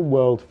ideal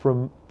world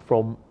from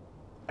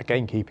a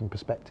gamekeeping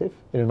perspective,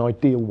 in an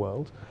ideal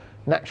world,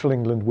 Natural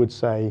England would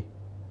say,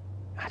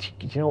 actually,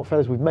 do you know what,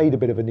 fellas, we've made a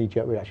bit of a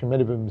knee-jerk reaction,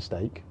 made a bit of a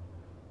mistake.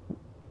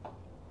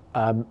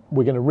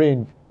 We're going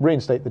to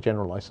reinstate the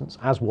general licence,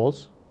 as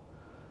was,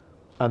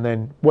 and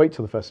then wait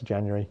till the 1st of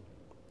January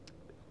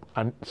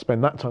and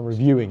spend that time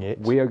reviewing it.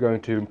 We are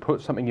going to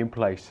put something in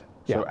place,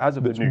 so as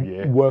of the new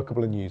year,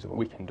 workable and usable.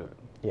 We can do it.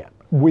 Yeah,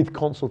 with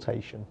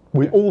consultation,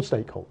 with all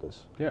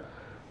stakeholders. Yeah.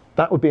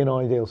 That would be an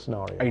ideal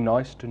scenario. A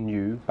nice to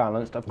new,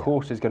 balanced, of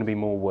course there's going to be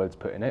more words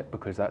put in it,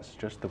 because that's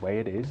just the way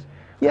it is.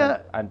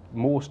 Yeah. And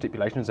more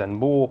stipulations and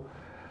more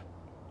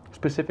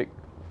specific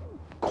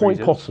Quite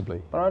reasons.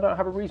 Possibly. But I don't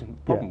have a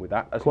problem with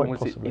that, as long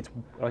as it's,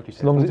 like you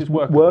said, as long as it's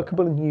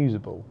workable and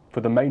usable.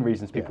 For the main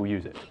reasons people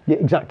use it. Yeah,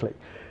 exactly.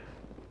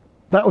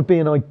 That would be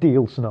an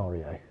ideal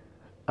scenario.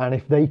 And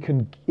if they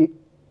can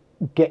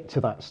get to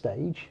that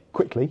stage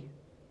quickly,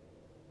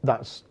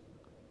 that's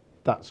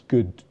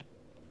good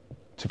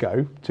to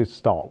go to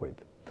start with.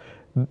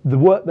 The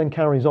work then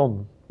carries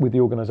on with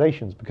the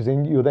organisations, because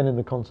you're then in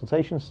the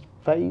consultations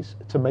phase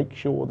to make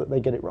sure that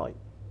they get it right.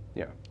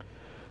 Yeah.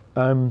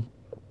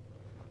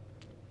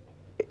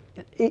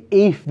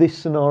 If this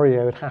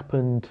scenario had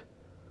happened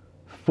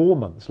 4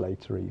 months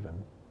later, even,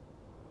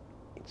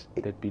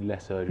 there'd be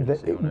less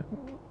urgency on it.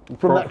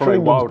 From Natural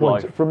England's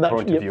point, from a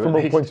point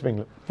of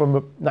England, from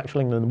a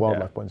Natural England and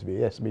wildlife point of view,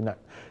 yes, there'd be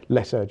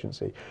less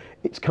urgency.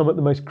 It's come at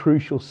the most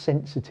crucial,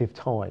 sensitive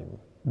time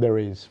there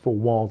is for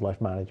wildlife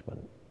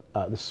management.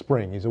 The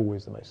spring is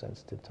always the most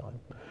sensitive time,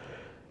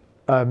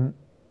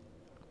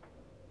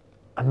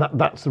 and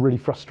that's the really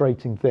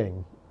frustrating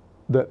thing,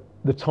 that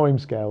the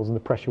timescales and the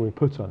pressure we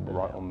put under.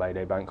 Right on May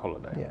Day bank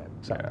holiday. Yeah,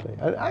 exactly.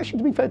 And actually,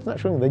 to be fair to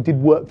Natural England, they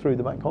did work through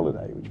the bank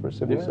holiday, which for a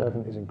civil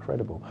servant is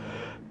incredible.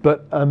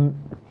 But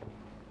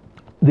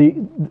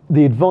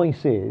the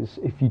advice is,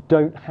 if you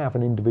don't have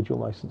an individual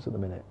licence at the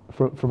minute,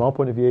 from our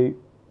point of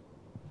view,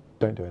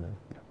 don't do anything.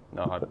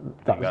 No, I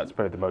think that's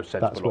probably the most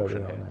sensible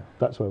option here.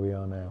 That's where we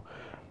are now.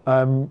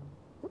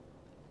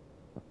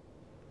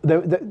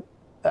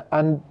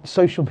 And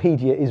social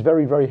media is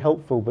very, very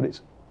helpful, but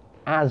it's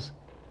as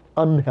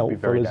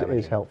unhelpful as it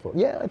is helpful.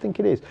 Yeah, I think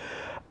it is.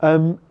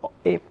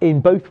 In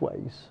both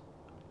ways,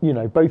 you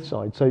know, both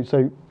sides.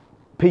 So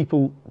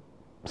people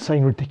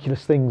saying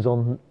ridiculous things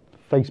on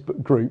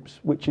Facebook groups,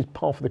 which is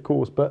par for the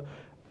course, but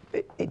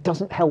it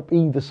doesn't help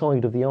either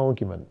side of the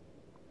argument.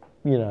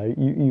 You know,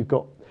 you've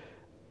got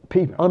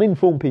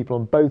uninformed people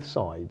on both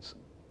sides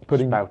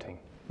spouting.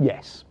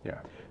 Yes. Yeah.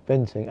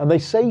 Venting, and they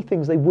say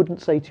things they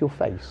wouldn't say to your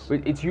face.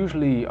 It's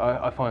usually,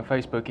 I find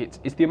Facebook,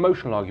 it's the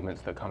emotional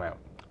arguments that come out.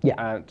 Yeah.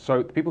 And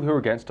so the people who are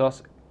against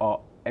us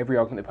every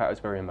argument they put out is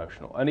very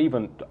emotional. And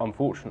even,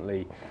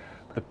 unfortunately,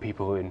 the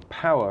people in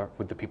power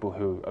with the people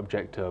who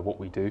object to what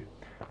we do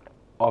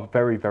are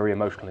very, very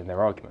emotional in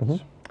their arguments.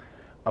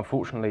 Mm-hmm.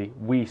 Unfortunately,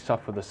 we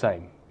suffer the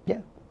same.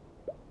 Yeah.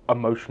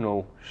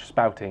 Emotional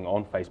spouting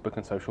on Facebook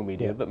and social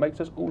media that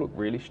makes us all look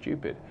really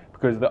stupid,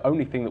 because the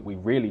only thing that we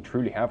really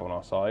truly have on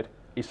our side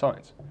is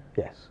science.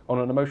 Yes. On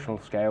an emotional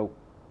scale,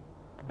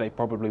 they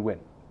probably win,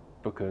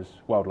 because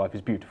wildlife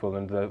is beautiful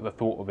and the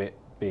thought of it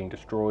being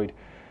destroyed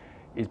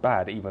is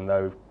bad, even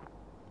though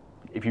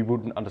if you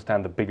wouldn't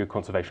understand the bigger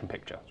conservation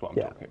picture, that's what I'm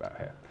talking about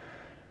here.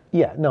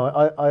 Yeah, no,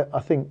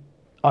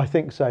 I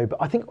think so, but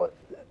I think all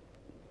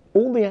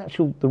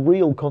the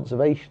real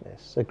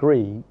conservationists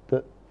agree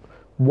that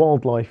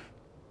wildlife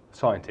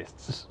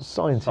scientists.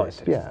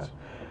 Yeah.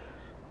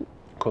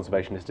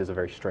 Conservationist is a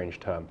very strange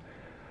term.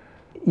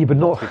 Yeah, but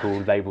not people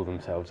label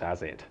themselves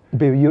as it.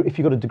 But if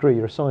you've got a degree,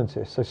 you're a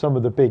scientist. So some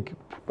of the big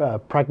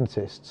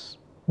pragmatists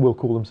will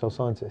call themselves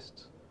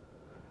scientists.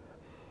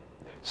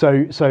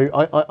 So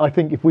I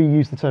think if we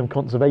use the term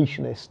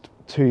conservationist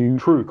to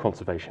true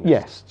conservationist,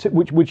 yes,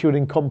 which would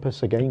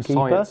encompass a gamekeeper,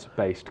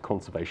 science-based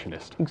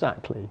conservationist,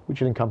 exactly, which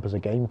would encompass a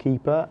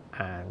gamekeeper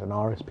and an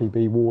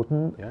RSPB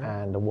warden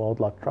and a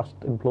wildlife trust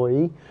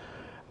employee,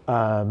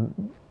 the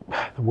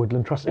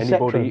woodland trust,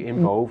 anybody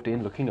involved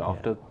in looking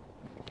after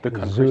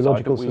the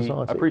zoological that we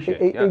society.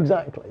 Appreciate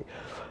exactly.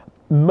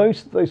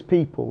 Most of those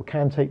people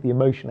can take the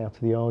emotion out of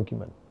the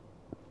argument.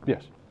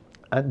 Yes,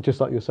 and just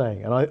like you're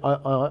saying, and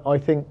I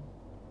think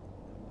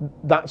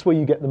that's where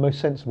you get the most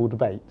sensible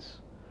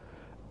debates,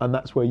 and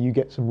that's where you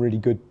get some really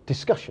good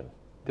discussion.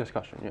 There's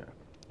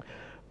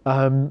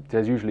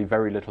usually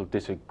very little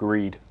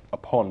disagreed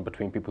upon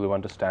between people who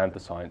understand the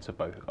science of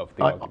both of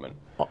the argument.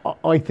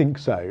 I think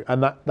so,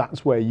 and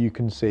that's where you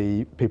can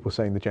see people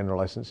saying the general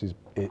licence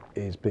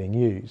is being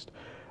used.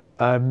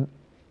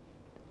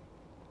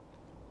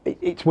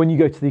 it's when you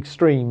go to the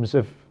extremes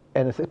of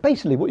anything.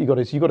 Basically, what you've got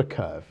is you've got a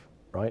curve,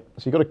 right?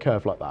 So you've got a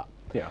curve like that.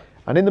 Yeah.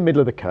 And in the middle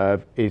of the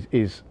curve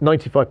is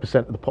 95%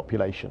 of the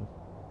population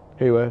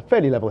who are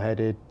fairly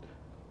level-headed,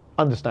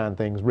 understand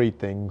things, read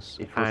things.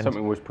 If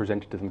something was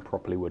presented to them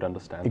properly, would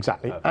understand.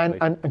 Exactly.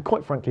 And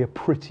quite frankly, are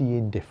pretty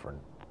indifferent.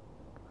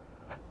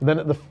 And then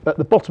at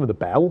the bottom of the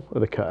bell,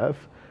 of the curve,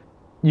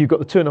 you've got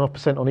the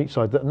 2.5% on each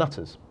side that are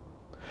nutters.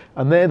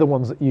 And they're the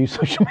ones that use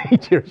social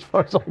media as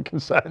far as I'm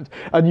concerned.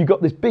 And you've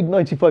got this big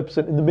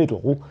 95% in the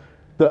middle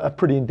that are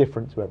pretty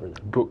indifferent to everything.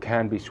 But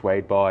can be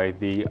swayed by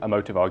the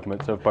emotive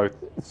arguments of both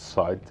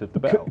sides of the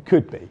bell.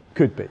 Could be.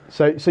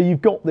 So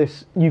you've got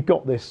this,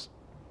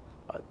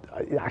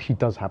 it actually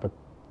does have a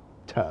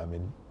term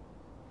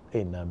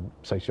in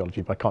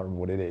sociology, but I can't remember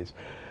what it is.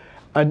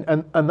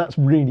 And that's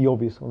really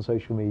obvious on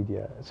social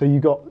media. So you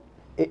got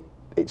it.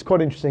 It's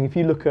quite interesting if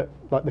you look at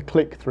like the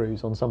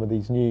click-throughs on some of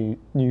these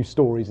new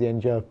stories the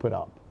NGO have put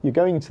up. You're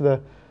going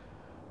to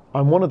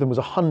and one of them was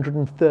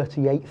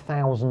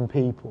 138,000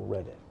 people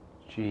read it.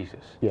 Jesus.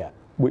 Yeah,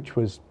 which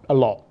was a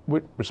lot.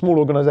 We're a small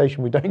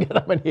organisation. We don't get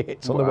that many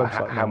hits on the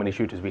website. How many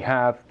shooters we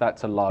have?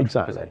 That's a large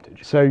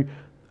percentage. So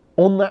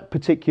on that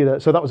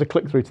particular, so that was a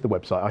click-through to the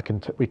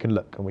website. We can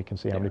look and we can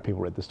see how many people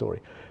read the story.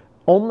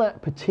 On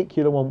that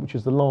particular one, which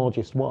is the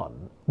largest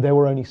one, there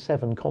were only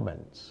 7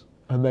 comments,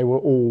 and they were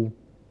all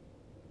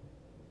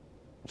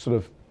sort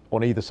of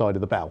on either side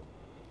of the bell.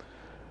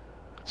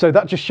 So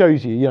that just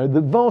shows you,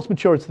 the vast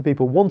majority of the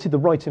people wanted the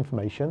right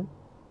information.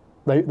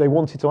 They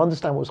wanted to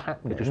understand what was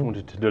happening. They just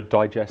wanted to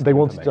digest. They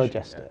wanted to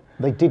digest it.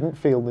 They didn't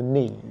feel the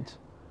need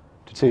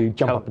to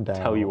jump up and down.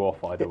 Tell you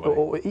off either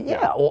way.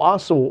 Or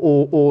us,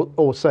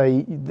 or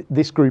say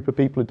this group of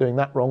people are doing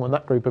that wrong, and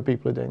that group of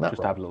people are doing that wrong.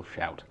 Just have a little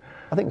shout.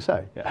 I think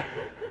so. Yeah.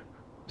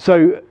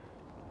 So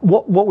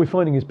what we're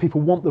finding is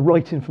people want the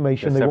right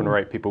information. There's 7 or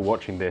 8 people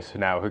watching this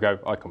now who go,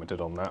 I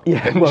commented on that.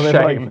 Yeah, well,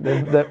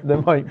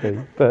 there might be,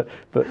 but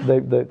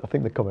I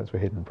think the comments were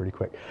hidden pretty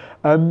quick.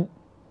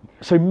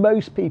 So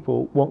most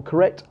people want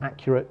correct,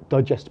 accurate,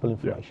 digestible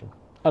information.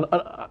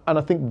 Yeah. And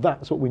I think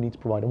that's what we need to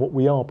provide and what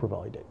we are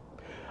providing.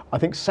 I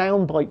think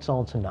sound bites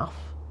aren't enough.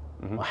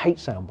 Mm-hmm. I hate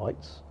sound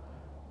bites.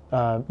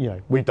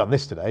 We've done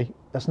this today.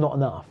 That's not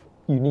enough.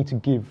 You need to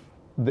give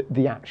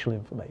the actual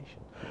information.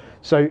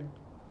 So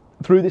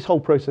through this whole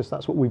process,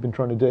 that's what we've been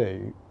trying to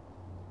do.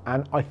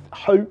 And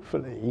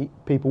hopefully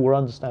people will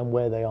understand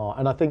where they are.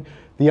 And I think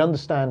the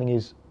understanding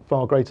is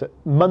far greater.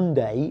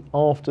 Monday,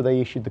 after they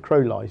issued the Crow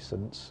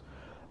licence,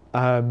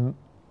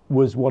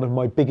 was one of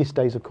my biggest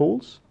days of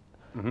calls.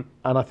 Mm-hmm.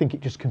 And I think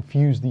it just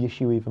confused the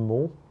issue even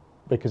more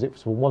because it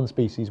was for one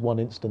species, one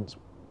instance,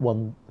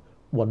 one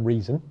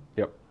reason.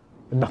 Yep.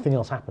 And nothing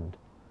else happened.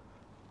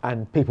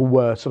 And people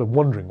were sort of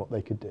wondering what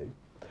they could do.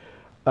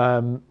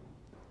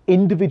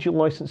 Individual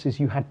licences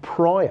you had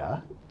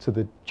prior to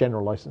the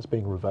general licence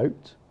being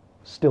revoked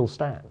still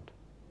stand.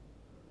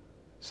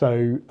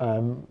 So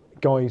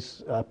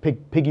guys, a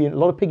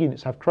lot of pig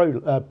units have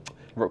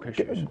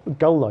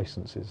gull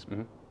licences.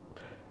 Mm-hmm.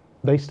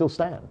 They still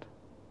stand.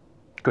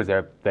 Because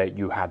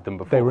you had them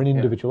before. They were an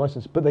individual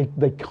licence, but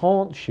they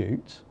can't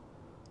shoot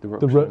the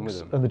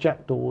rooks and the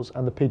jackdaws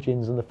and the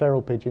pigeons and the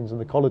feral pigeons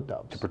and the collared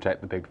doves. To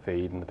protect the pig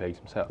feed and the pigs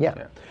themselves.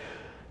 Yeah.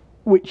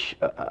 Which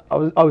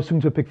I was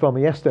talking to a pig farmer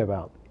yesterday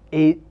about.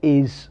 It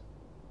is,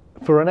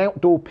 for an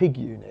outdoor pig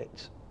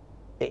unit,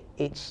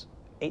 it's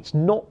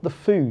not the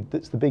food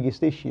that's the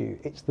biggest issue,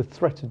 it's the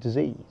threat of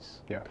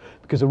disease. Yeah.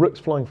 Because a rook's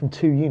flying from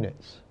 2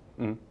 units.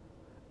 Mm.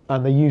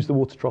 And they use the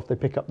water trough, they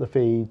pick up the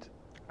feed.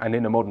 And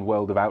in a modern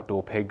world of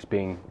outdoor pigs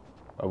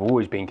have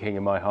always been king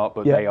in my heart,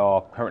 but they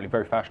are currently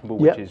very fashionable,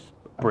 which is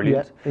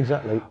brilliant. Yeah,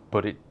 exactly.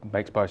 But it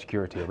makes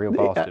biosecurity a real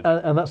bastard.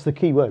 And that's the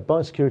key word,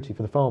 biosecurity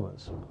for the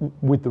farmers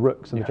with the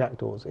rooks and the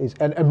jackdaws is,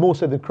 and more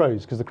so the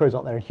crows, because the crows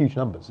aren't there in huge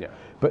numbers. Yeah.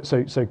 But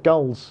so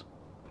gulls,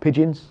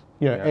 pigeons,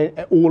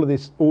 all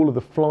of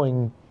the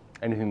flying.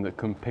 Anything that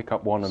can pick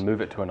up one and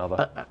move it to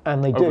another.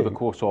 And they over the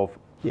course of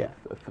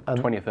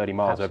 20 or 30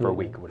 miles over a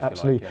week.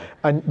 Absolutely. Like,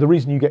 And the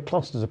reason you get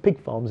clusters of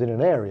pig farms in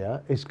an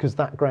area is because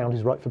that ground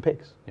is right for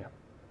pigs. Yeah.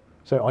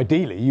 So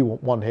ideally, you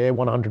want one here,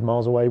 100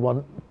 miles away,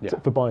 one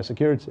for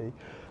biosecurity.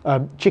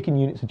 Chicken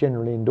units are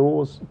generally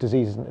indoors.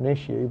 Disease isn't an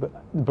issue,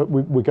 but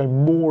we're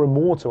going more and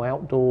more to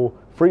outdoor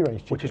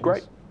free-range chickens. Which is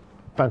great.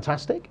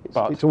 Fantastic.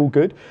 It's all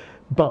good.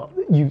 But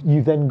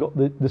you then got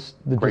the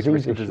greater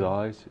disease risk issue.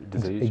 of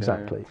disease.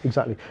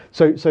 Exactly.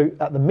 So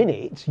at the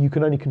minute, you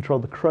can only control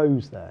the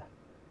crows there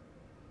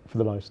for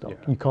the livestock. Yeah.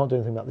 You can't do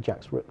anything about the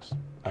jacks, rooks,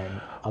 and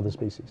other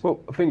species. Well,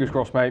 fingers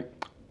crossed, mate.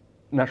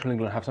 National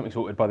England have something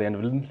sorted by the end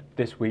of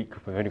this week.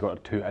 We've only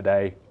got 2 a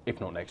day,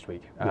 if not next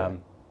week. And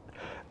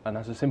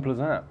that's as simple as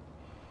that.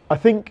 I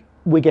think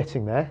we're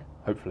getting there.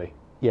 Hopefully.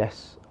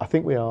 Yes, I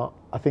think we are.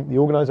 I think the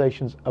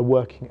organisations are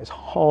working as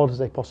hard as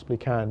they possibly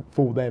can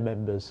for their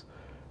members.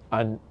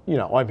 And,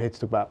 I'm here to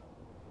talk about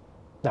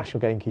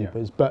national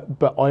gamekeepers, but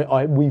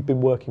we've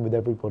been working with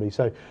everybody.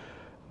 So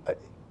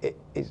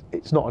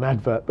it's not an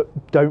advert,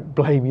 but don't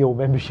blame your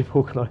membership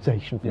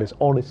organisation for this.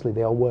 Honestly,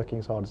 they are working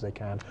as hard as they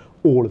can.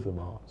 All of them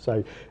are.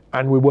 So,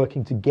 and we're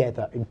working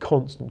together in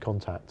constant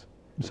contact.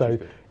 So,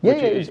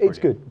 it's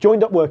good.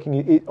 Joined up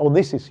working on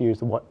this issue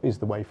is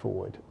the way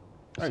forward.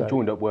 And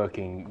joined up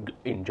working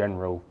in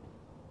general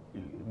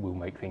will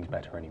make things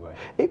better anyway.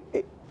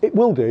 It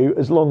will do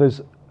as long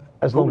as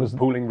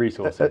pooling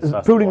resources.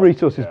 Pooling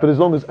resources, but as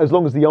long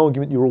as the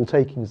argument you're all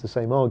taking is the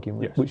same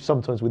argument, which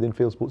sometimes within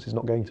field sports is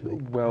not going to be.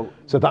 Well,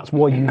 so that's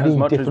why you need as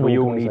much as different we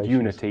all need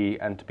unity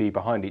and to be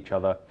behind each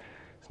other.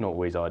 It's not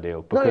always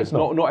ideal because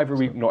not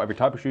every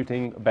type of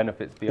shooting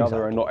benefits the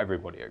other, and not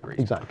everybody agrees.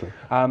 Exactly.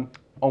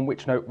 On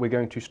which note, we're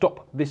going to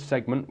stop this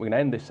segment. We're going to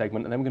end this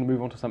segment, and then we're going to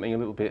move on to something a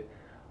little bit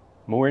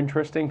more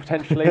interesting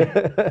potentially.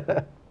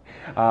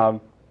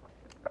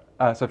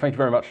 So thank you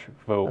very much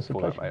for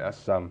that, mate.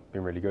 That's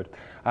been really good.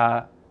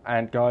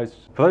 And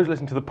guys, for those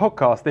listening to the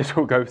podcast, this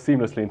will go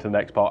seamlessly into the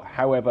next part.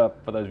 However,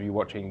 for those of you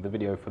watching the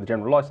video for the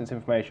general license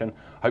information,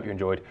 I hope you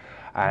enjoyed.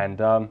 And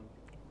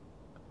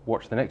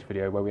watch the next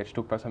video where we actually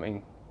talk about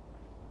something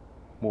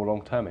more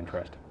long-term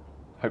interest,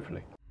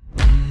 hopefully.